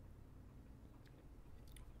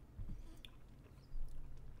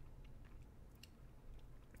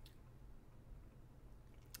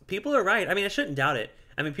 People are right. I mean, I shouldn't doubt it.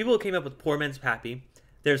 I mean, people came up with poor man's pappy.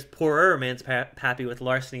 There's poorer man's pappy with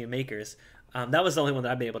larceny and makers. That was the only one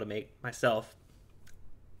that I've been able to make myself.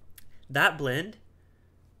 That blend,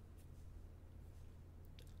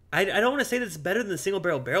 I don't want to say that it's better than the single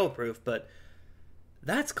barrel proof, but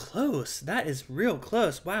that's close. That is real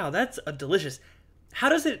close. Wow, that's a delicious. How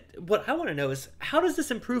does it? What I want to know is how does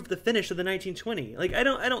this improve the finish of the 1920? Like I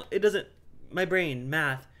don't. It doesn't. My brain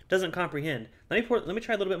math doesn't comprehend. Let me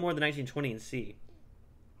try a little bit more of the 1920 and see.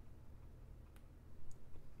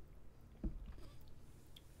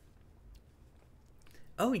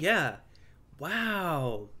 Oh yeah,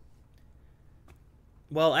 wow.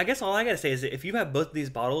 Well, I guess all I gotta say is that if you have both of these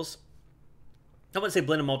bottles, I wouldn't say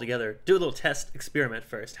blend them all together. Do a little test experiment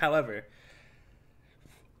first. However,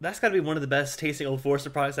 that's got to be one of the best tasting Old Forester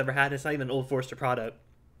products I've ever had. It's not even an Old Forester product.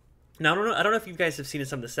 Now, I don't know if you guys have seen in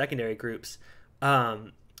some of the secondary groups.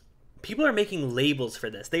 People are making labels for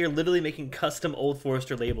this. They are literally making custom Old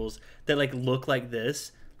Forester labels that like look like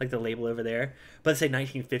this, like the label over there, but say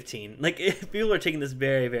 1915. Like people are taking this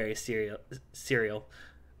very, very serial.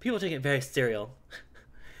 People are taking it very serial.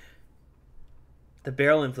 The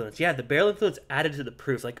barrel influence. Yeah, the barrel influence added to the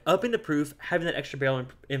proof. Like upping the proof, having that extra barrel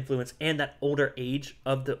influence, and that older age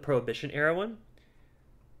of the Prohibition era one.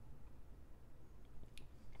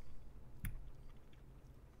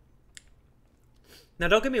 Now,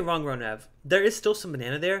 don't get me wrong, Ronev. There is still some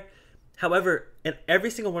banana there. However, in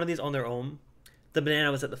every single one of these on their own, the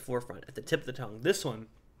banana was at the forefront, at the tip of the tongue. This one,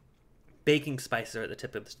 baking spices are at the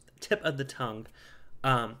tip of the tongue.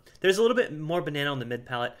 There's a little bit more banana on the mid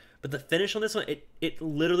palate, but the finish on this one, it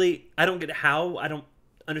literally, I don't get how, I don't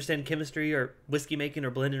understand chemistry or whiskey making or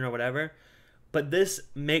blending or whatever, but this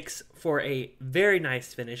makes for a very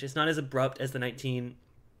nice finish. It's not as abrupt as the 19,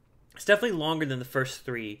 it's definitely longer than the first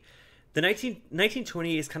three. The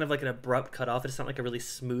 1920 is kind of like an abrupt cutoff. It's not like a really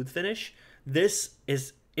smooth finish. This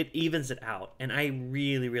is, it evens it out, and I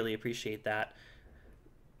really, really appreciate that.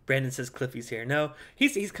 Brandon says Cliffy's here. No,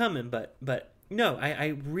 he's coming, but no,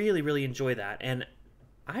 I really, really enjoy that. And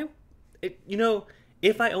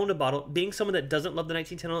if I owned a bottle, being someone that doesn't love the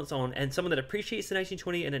 1910 on its own and someone that appreciates the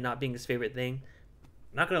 1920 and it not being his favorite thing,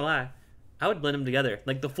 I'm not going to lie, I would blend them together,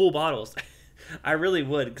 like the full bottles. I really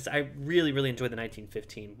would, because I really, really enjoy the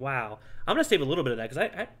 1915. Wow. I'm going to save a little bit of that,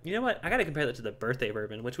 because you know what? I got to compare that to the birthday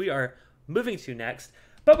bourbon, which we are moving to next.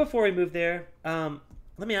 But before we move there,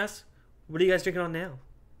 let me ask, what are you guys drinking on now?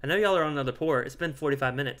 I know y'all are on another pour. It's been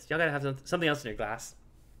 45 minutes. Y'all got to have something else in your glass.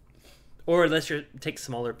 Or unless you take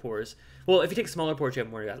smaller pours. Well, if you take smaller pours, you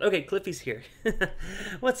have more in your glass. Okay, Cliffy's here.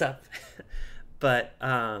 What's up? But,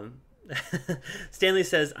 Stanley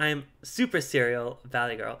says, I'm super cereal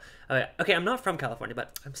Valley girl. Okay, I'm not from California,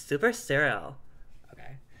 but I'm super cereal.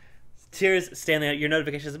 Okay. Cheers, Stanley. Your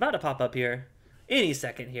notification is about to pop up here. Any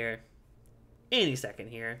second here. Any second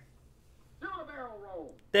here.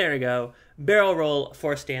 There we go. Barrel roll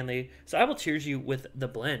for Stanley. So I will cheers you with the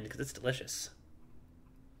blend because it's delicious.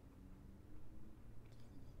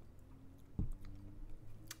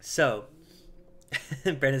 So,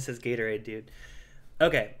 Brandon says Gatorade, dude.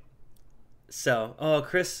 Okay. So, oh,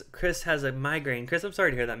 Chris has a migraine. Chris, I'm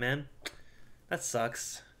sorry to hear that, man. That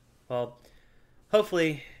sucks. Well,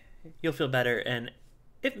 hopefully you'll feel better. And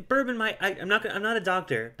if bourbon might, I'm not a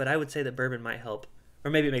doctor, but I would say that bourbon might help. Or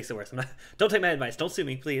maybe it makes it worse. Don't take my advice. Don't sue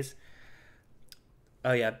me, please.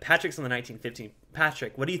 Oh, yeah. Patrick's on the 1915.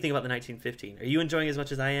 Patrick, what do you think about the 1915? Are you enjoying it as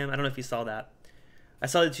much as I am? I don't know if you saw that. I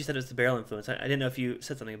saw that you said it was the barrel influence. I didn't know if you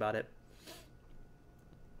said something about it.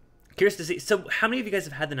 Curious to see. So, how many of you guys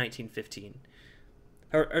have had the 1915?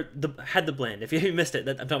 Or had the blend? If you missed it,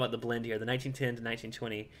 I'm talking about the blend here, the 1910 to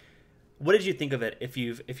 1920. What did you think of it if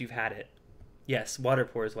you've had it? Yes, water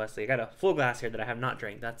pours, Wesley. I got a full glass here that I have not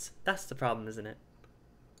drank. That's the problem, isn't it?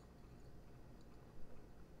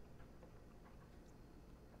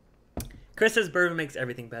 Chris says bourbon makes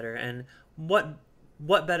everything better, and what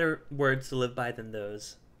better words to live by than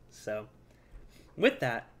those? So, with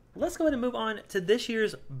that, let's go ahead and move on to this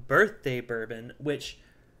year's birthday bourbon, which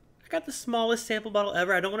I got the smallest sample bottle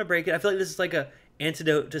ever. I don't want to break it. I feel like this is like a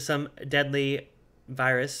antidote to some deadly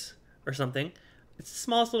virus. or something. It's the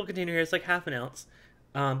smallest little container here. It's like half an ounce.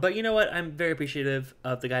 But you know what? I'm very appreciative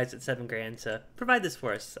of the guys at 7 Grand to provide this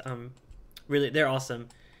for us. Really, they're awesome.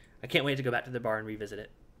 I can't wait to go back to the bar and revisit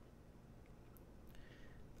it.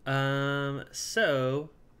 So,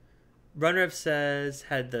 Runrev says,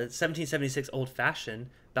 had the 1776 Old Fashioned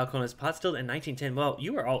Balcones pot still in 1910. Well,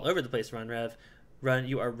 you are all over the place, Runrev.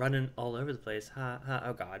 You are running all over the place. Ha, ha,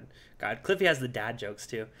 oh, God. Cliffy has the dad jokes,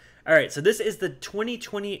 too. All right, so this is the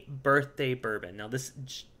 2020 Birthday Bourbon. Now, this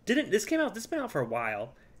been out for a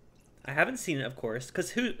while. I haven't seen it, of course,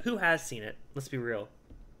 because who has seen it? Let's be real.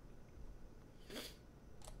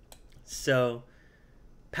 So,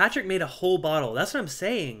 Patrick made a whole bottle. That's what I'm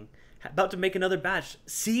saying. About to make another batch.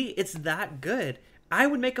 See, it's that good. I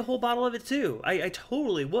would make a whole bottle of it, too. I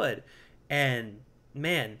totally would. And,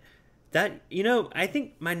 man, that, I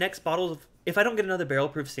think my next bottle, if I don't get another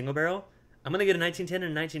barrel-proof single barrel, I'm going to get a 1910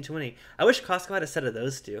 and a 1920. I wish Costco had a set of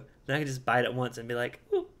those two. Then I could just buy it at once and be like,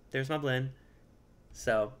 ooh, there's my blend.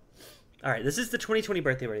 So, all right, this is the 2020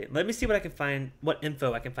 Birthday Bourbon. Let me see what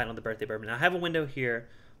info I can find on the Birthday Bourbon. Now, I have a window here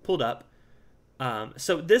pulled up.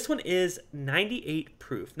 So this one is 98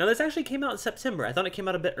 proof. Now, this actually came out in September. I thought it came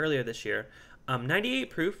out a bit earlier this year. 98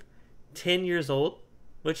 proof, 10 years old,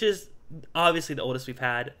 which is obviously the oldest we've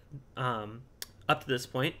had up to this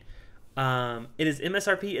point. It is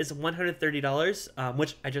MSRP is $130,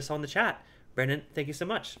 which I just saw in the chat. Brandon, thank you so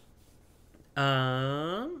much.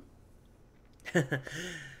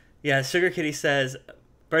 Yeah, Sugar Kitty says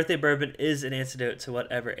Birthday Bourbon is an antidote to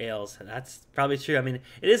whatever ails. That's probably true. I mean,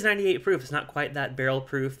 it is 98 proof. It's not quite that barrel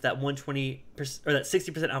proof, that 120% or that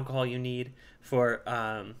 60% alcohol you need for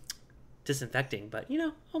disinfecting, but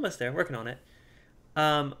almost there. Working on it.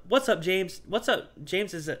 What's up, James? What's up?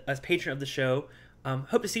 James is a patron of the show.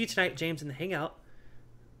 Hope to see you tonight, James, in the hangout.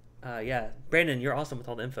 Yeah, Brandon, you're awesome with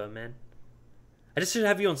all the info, man. I just should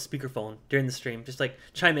have you on speakerphone during the stream. Just like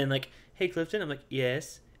chime in, like, "Hey, Clifton." I'm like,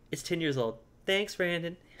 "Yes, it's 10 years old." Thanks,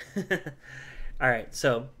 Brandon. All right,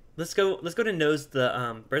 so let's go to nose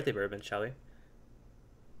the Birthday Bourbon, shall we?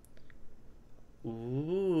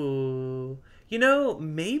 Ooh,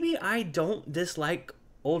 maybe I don't dislike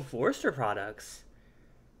Old Forester products.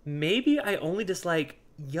 Maybe I only dislike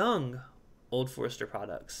young Old Forester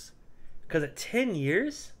products, because at 10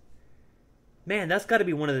 years, man, that's got to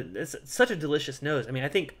be it's such a delicious nose. I mean, I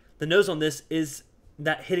think the nose on this is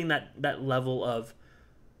hitting that level of,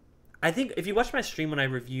 I think if you watch my stream when I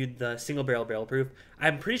reviewed the single barrel proof,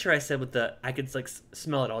 I'm pretty sure I said I could like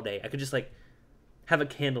smell it all day. I could just like have a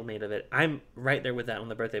candle made of it. I'm right there with that on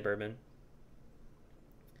the Birthday Bourbon.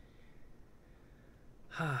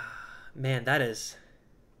 Man, that is.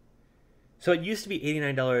 So it used to be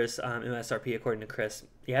 $89 MSRP according to Chris.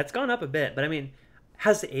 Yeah, it's gone up a bit, but I mean,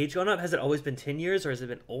 has the age gone up? Has it always been 10 years or has it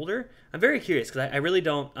been older? I'm very curious because I really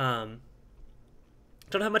don't have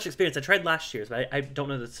much experience. I tried last year's, but I don't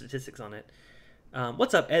know the statistics on it.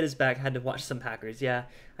 What's up? Ed is back. Had to watch some Packers. Yeah,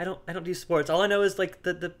 I don't do sports. All I know is like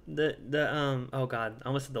the oh god, I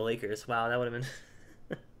almost said the Lakers. Wow, that would have been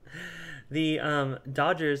the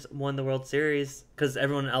Dodgers won the World Series because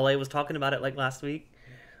everyone in LA was talking about it like last week.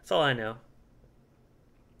 That's all I know.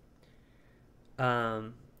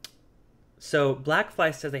 So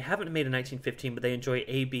Blackfly says they haven't made a 1915, but they enjoy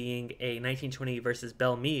A being a 1920 versus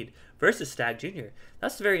Bell Mead versus Stag Jr.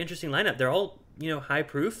 That's a very interesting lineup. They're all, high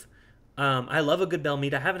proof. I love a good Bell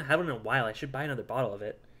Mead. I haven't had one in a while. I should buy another bottle of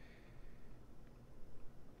it.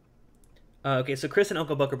 Okay, so Chris and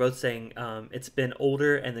Uncle Buck are both saying it's been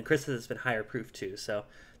older, and then Chris says it's been higher proof too. So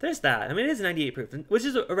there's that. I mean, it is 98 proof, which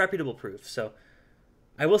is a reputable proof. So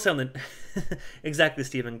I will say on the exactly,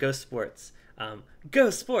 Stephen. Go Sports.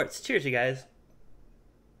 Go Sports. Cheers, you guys.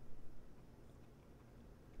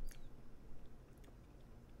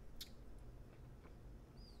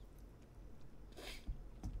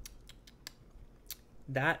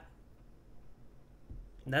 That's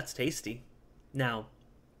tasty. Now,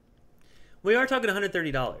 we are talking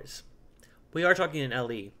 $130. We are talking an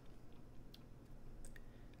LE.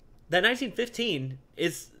 That 1915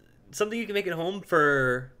 is something you can make at home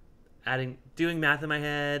for doing math in my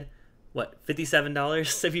head. What,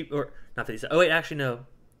 $57 if you, or not 57. Oh wait, actually no.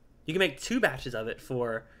 You can make 2 batches of it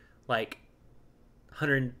for like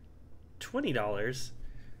 $120.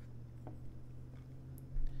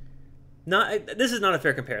 This is not a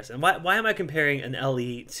fair comparison. Why am I comparing an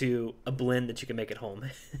LE to a blend that you can make at home?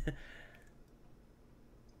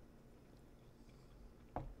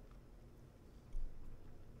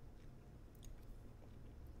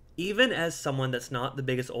 Even as someone that's not the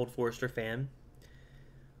biggest Old Forester fan,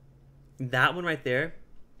 that one right there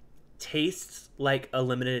tastes like a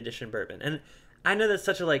limited edition bourbon. And I know that's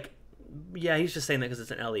such a yeah, he's just saying that because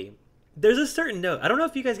it's an LE. There's a certain note. I don't know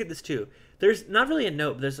if you guys get this too. There's not really a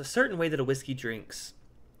note, but there's a certain way that a whiskey drinks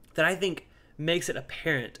that I think makes it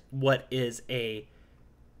apparent what is a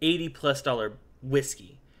 $80+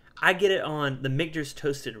 whiskey. I get it on the Michter's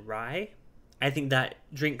Toasted Rye. I think that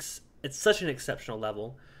drinks at such an exceptional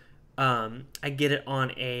level. I get it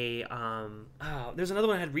on a there's another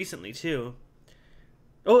one I had recently too.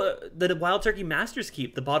 Oh, the Wild Turkey Master's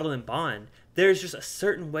Keep, the Bottle and Bond. There's just a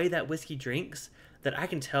certain way that whiskey drinks that I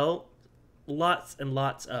can tell lots and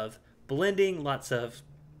lots of blending, lots of,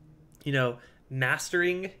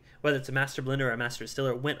 mastering, whether it's a master blender or a master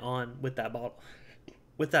distiller, went on with that bottle.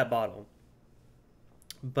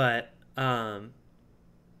 But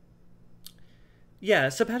yeah,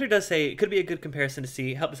 so Patrick does say it could be a good comparison to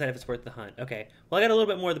see, help decide if it's worth the hunt. Okay, well, I got a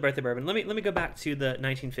little bit more of the birthday bourbon. Let me go back to the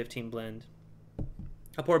 1915 blend.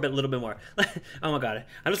 I'll pour a little bit more. Oh my god,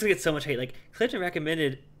 I'm just gonna get so much hate. Like, Clinton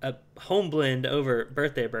recommended a home blend over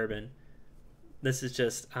birthday bourbon. This is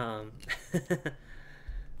just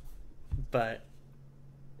but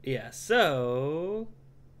yeah, so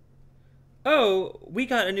we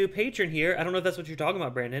got a new patron here. I don't know if that's what you're talking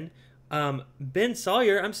about, Brandon. Ben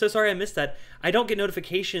Sawyer, I'm so sorry I missed that. I don't get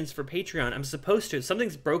notifications for Patreon. I'm supposed to.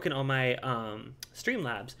 Something's broken on my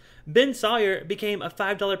Streamlabs. Ben Sawyer became a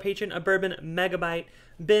 $5 patron, a bourbon megabyte.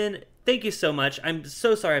 Ben, thank you so much. I'm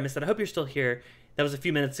so sorry I missed that. I hope you're still here. That was a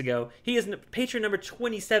few minutes ago. He is patron number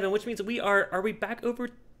 27, which means are we back over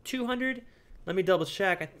 200? Let me double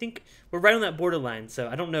check. I think we're right on that borderline. So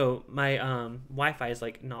I don't know. My Wi-Fi is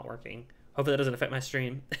like not working. Hopefully that doesn't affect my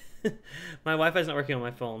stream. My Wi-Fi is not working on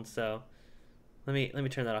my phone, so let me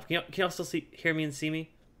turn that off. Can y'all still hear me and see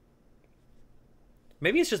me?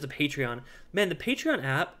 Maybe it's just the Patreon. Man, the Patreon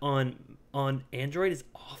app on Android is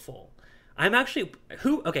awful. I'm actually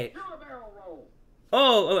okay.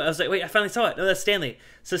 Oh, I was like, wait, I finally saw it. No, that's Stanley.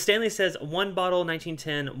 So Stanley says 1 bottle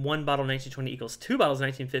 1910, 1 bottle 1920 equals 2 bottles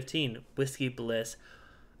 1915. Whiskey Bliss.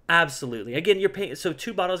 Absolutely. Again, you're paying, so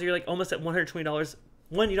 2 bottles, you're like almost at $120.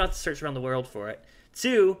 1, you don't have to search around the world for it.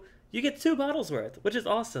 2, you get 2 bottles worth, which is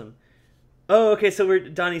awesome. Oh, okay, so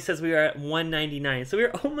Donnie says we are at 199. So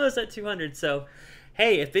we're almost at 200. So,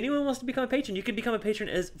 hey, if anyone wants to become a patron, you can become a patron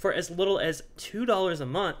for as little as $2 a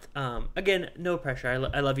month. Again, no pressure.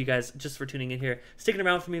 I love you guys just for tuning in here, sticking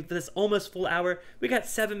around for me for this almost full hour. We got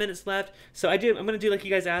 7 minutes left. So I'm going to do like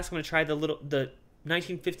you guys asked. I'm going to try the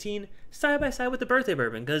 1915 side by side with the birthday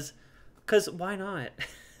bourbon, because why not?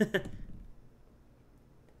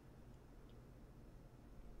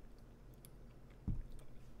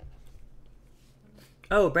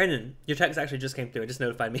 Oh, Brandon, your text actually just came through. It just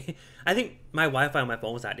notified me. I think my Wi-Fi on my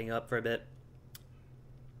phone was acting up for a bit.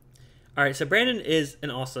 All right, so Brandon is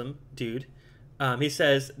an awesome dude. He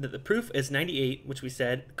says that the proof is 98, which we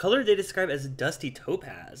said. Color they describe as dusty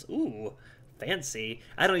topaz. Ooh, fancy.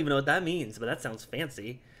 I don't even know what that means, but that sounds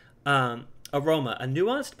fancy. Aroma, a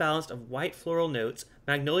nuanced balance of white floral notes,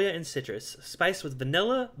 magnolia and citrus, spiced with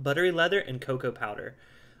vanilla, buttery leather, and cocoa powder.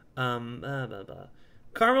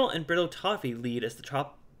 Caramel and brittle toffee lead as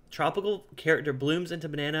the tropical character blooms into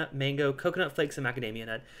banana, mango, coconut flakes, and macadamia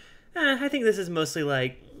nut. I think this is mostly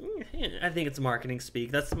like, I think it's marketing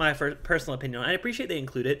speak. That's my personal opinion. I appreciate they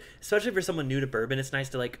include it, especially for someone new to bourbon. It's nice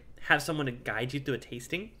to like have someone to guide you through a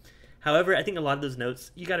tasting. However, I think a lot of those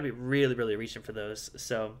notes, you got to be really, really reaching for those.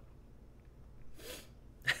 So,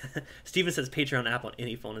 Steven says Patreon app on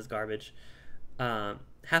any phone is garbage.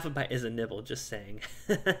 Half a bite is a nibble, just saying.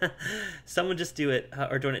 Someone just do it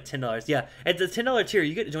or join at $10. Yeah, at the $10 tier,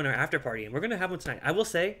 you get to join our after party, and we're going to have one tonight. I will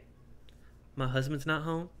say, my husband's not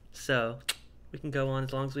home, so we can go on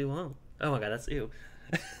as long as we want. Oh my god, that's ew.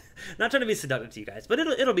 Not trying to be seductive to you guys, but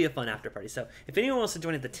it'll be a fun after party. So if anyone wants to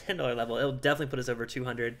join at the $10 level, it'll definitely put us over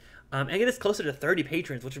 200 and get us closer to 30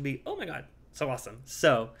 patrons, which would be, oh my god, so awesome.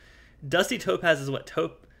 So Dusty Topaz is what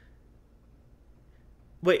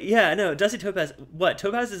Wait, yeah, no, Dusty Topaz. What?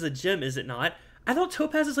 Topaz is a gem, is it not? I thought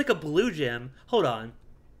Topaz is like a blue gem. Hold on.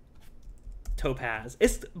 Topaz.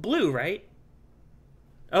 It's blue, right?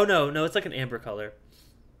 Oh, no, it's like an amber color.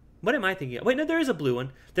 What am I thinking of? Wait, no, there is a blue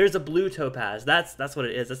one. There's a blue Topaz. That's what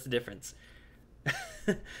it is. That's the difference.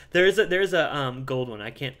 there's a gold one.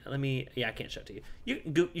 I can't show it to you.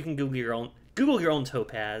 You can Google your own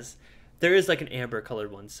Topaz. There is like an amber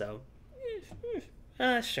colored one, so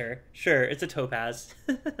sure, it's a topaz.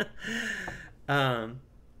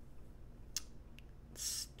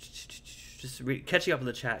 Catching up in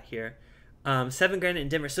the chat here. 7 Grand in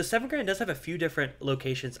Denver. So 7 Grand does have a few different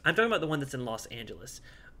locations. I'm talking about the one that's in Los Angeles.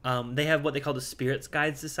 They have what they call the Spirits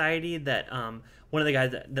Guide Society that one of the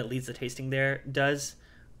guys that leads the tasting there does.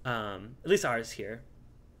 At least ours here.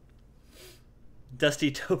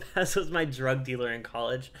 Dusty Topaz was my drug dealer in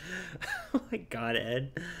college. Oh my god,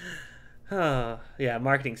 Ed. Oh, yeah,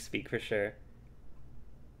 marketing speak for sure.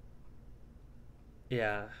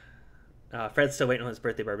 Yeah. Fred's still waiting on his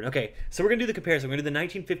birthday bourbon. Okay, so we're gonna do the comparison. We're gonna do the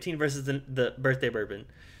 1915 versus the birthday bourbon.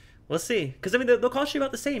 We'll see, because I mean they'll cost you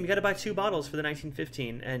about the same. You got to buy 2 bottles for the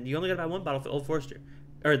 1915, and you only got to buy 1 bottle for Old Forester,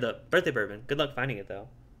 or the birthday bourbon. Good luck finding it though.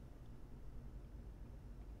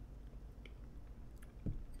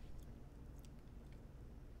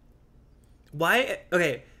 Why?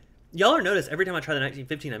 Okay, y'all are notice every time I try the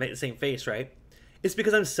 1915, I make the same face, right? It's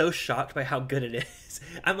because I'm so shocked by how good it is.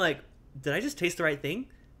 I'm like, did I just taste the right thing?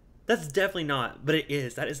 That's definitely not, but it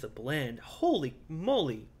is. That is the blend. Holy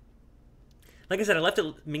moly. Like I said, I left it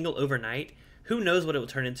mingle overnight. Who knows what it will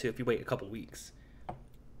turn into if you wait a couple weeks.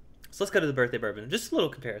 So let's go to the birthday bourbon. Just a little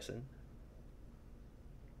comparison.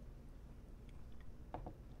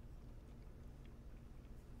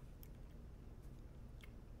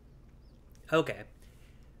 Okay.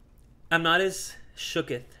 I'm not as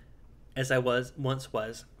shooketh as I once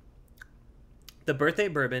was. The birthday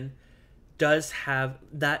bourbon does have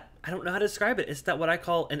that, I don't know how to describe it. It's that what I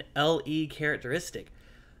call an LE characteristic.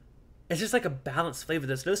 It's just like a balanced flavor.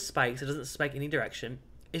 There's no spikes. It doesn't spike any direction.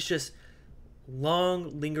 It's just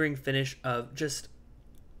long, lingering finish of just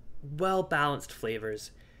well-balanced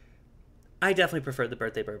flavors. I definitely prefer the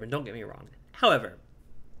birthday bourbon. Don't get me wrong. However,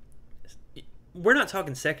 we're not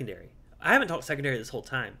talking secondary. I haven't talked secondary this whole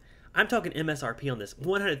time. I'm talking MSRP on this,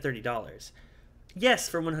 $130. Yes,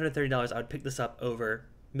 for $130, I would pick this up over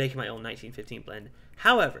making my own 1915 blend.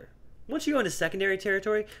 However, once you go into secondary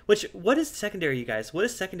territory, what is secondary, you guys? What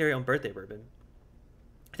is secondary on birthday bourbon?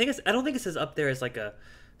 I don't think it says up there as like a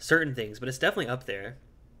certain things, but it's definitely up there.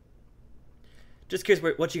 Just curious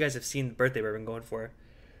what you guys have seen birthday bourbon going for.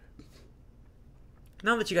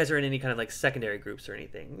 Not that you guys are in any kind of like secondary groups or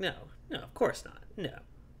anything. No, of course not. No.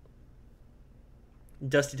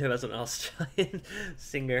 Dusty Topaz, an Australian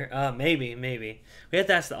singer. Maybe. We have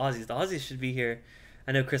to ask the Aussies. The Aussies should be here.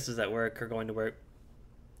 I know Chris was at work or going to work.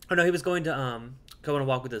 Oh no, he was going to go on a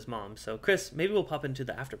walk with his mom. So Chris, maybe we'll pop into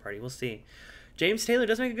the after party. We'll see. James Taylor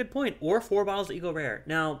does make a good point. Or 4 bottles of Eagle Rare.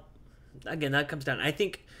 Now, again, that comes down. I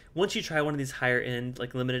think once you try one of these higher end,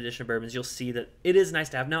 like limited edition bourbons, you'll see that it is nice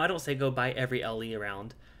to have. Now, I don't say go buy every LE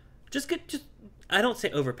around. I don't say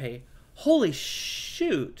overpay. Holy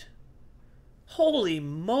shoot. Holy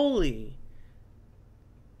moly.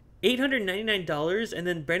 $899, and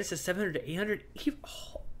then Brandon says $700 to $800.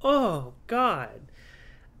 Oh god.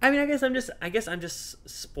 I mean, I guess I'm just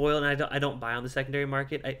spoiled, and I don't buy on the secondary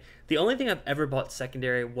market. The only thing I've ever bought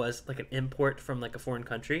secondary was like an import from like a foreign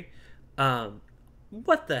country.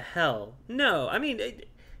 What the hell? No, I mean,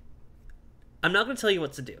 I'm not going to tell you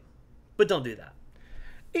what to do, but don't do that.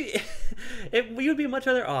 You would be much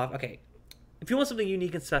better off. Okay, if you want something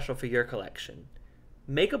unique and special for your collection,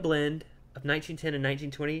 make a blend of 1910 and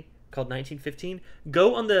 1920 called 1915.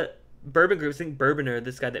 Go on the Bourbon Groups, I think Bourboner,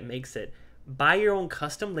 this guy that makes it. Buy your own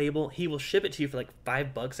custom label. He will ship it to you for like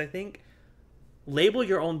 $5, I think. Label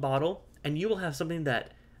your own bottle, and you will have something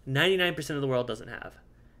that 99% of the world doesn't have.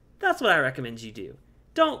 That's what I recommend you do.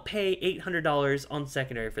 Don't pay $800 on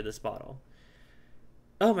secondary for this bottle.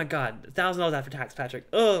 Oh my god, $1,000 after tax, Patrick.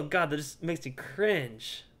 Oh god, that just makes me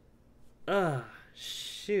cringe. Ugh,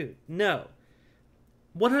 shoot, no.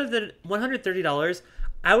 $130.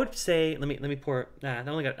 I would say. Let me pour. I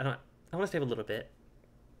only got. I want to save a little bit.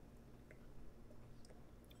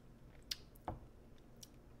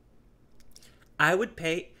 I would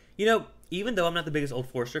pay. Even though I'm not the biggest Old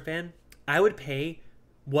Forester fan, I would pay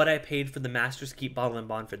what I paid for the Master's Keep Bottle and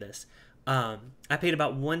Bond for this. I paid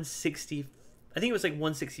about $160. I think it was like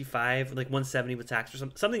 $165, like $170 with tax or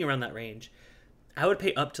something around that range. I would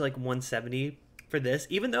pay up to like $170 for this,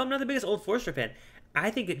 even though I'm not the biggest Old Forester fan. I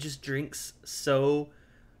think it just drinks so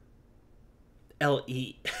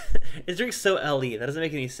LE. It drinks so LE. That doesn't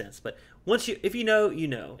make any sense. But if you know, you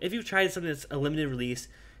know. If you've tried something that's a limited release,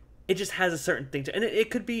 it just has a certain thing to, and it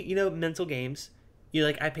could be, mental games. You're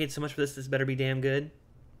like, I paid so much for this better be damn good.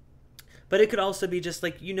 But it could also be just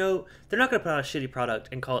like, they're not going to put out a shitty product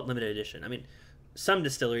and call it limited edition. I mean, some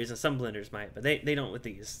distilleries and some blenders might, but they don't with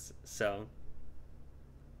these. So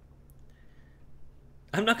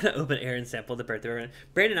I'm not going to open Aaron's sample, the birthday bourbon.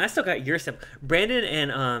 Brandon, I still got your sample. Brandon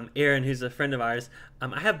and Aaron, who's a friend of ours,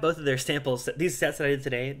 I have both of their samples. These sets that I did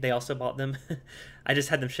today, they also bought them. I just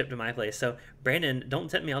had them shipped to my place. So, Brandon, don't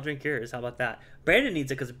tempt me. I'll drink yours. How about that? Brandon needs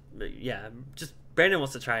it because, Brandon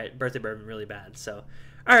wants to try it, birthday bourbon really bad. So,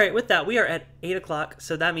 all right, with that, we are at 8 o'clock.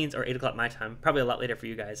 So that means, or 8 o'clock my time, probably a lot later for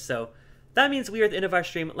you guys. So that means we are at the end of our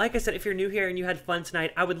stream. Like I said, if you're new here and you had fun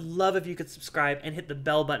tonight, I would love if you could subscribe and hit the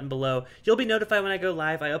bell button below. You'll be notified when I go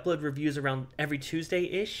live. I upload reviews around every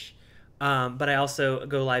Tuesday-ish, but I also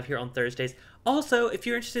go live here on Thursdays. Also, if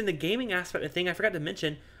you're interested in the gaming aspect of the thing, I forgot to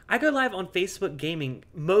mention, I go live on Facebook Gaming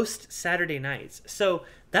most Saturday nights. So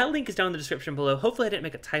that link is down in the description below. Hopefully I didn't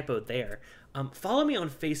make a typo there. Follow me on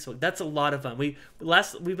Facebook. That's a lot of fun. We've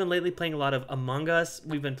been lately playing a lot of Among Us.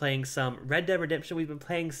 We've been playing some Red Dead Redemption. We've been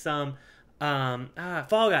playing some Fall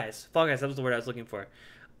Guys. Fall Guys, that was the word I was looking for.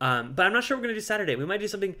 But I'm not sure we're going to do Saturday. We might do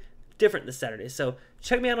something different this Saturday. So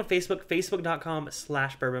check me out on Facebook,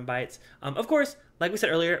 facebook.com/bourbonbites. Of course, like we said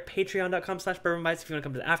earlier, patreon.com/bourbonbites if you want to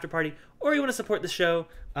come to the after party or you want to support the show.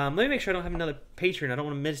 Let me make sure I don't have another Patreon. I don't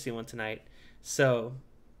want to miss anyone tonight. So,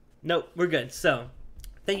 nope, we're good. So,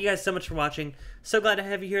 thank you guys so much for watching. So glad to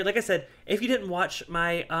have you here. Like I said, if you didn't watch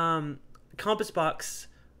my Compass Box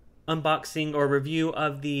unboxing or review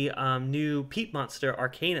of the new Peat Monster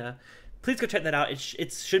Arcana, please go check that out.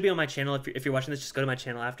 It should be on my channel. If you're watching this, just go to my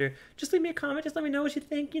channel after. Just leave me a comment. Just let me know what you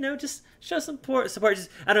think. You know, just show some support. Just,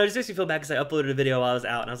 I don't know, it just makes me feel bad because I uploaded a video while I was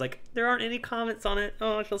out and I was like, there aren't any comments on it.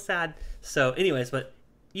 Oh, I feel sad. So anyways, but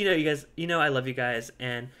you guys, I love you guys.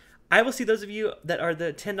 And I will see those of you that are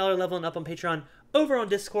the $10 level and up on Patreon over on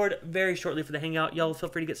Discord very shortly for the hangout. Y'all feel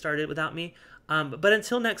free to get started without me. But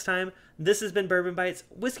until next time, this has been Bourbon Bites,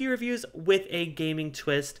 whiskey reviews with a gaming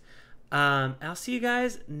twist. I'll see you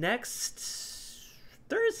guys next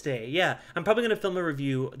Thursday. Yeah, I'm probably going to film a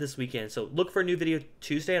review this weekend. So look for a new video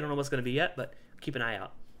Tuesday. I don't know what's going to be yet, but keep an eye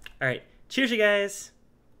out. All right. Cheers, you guys.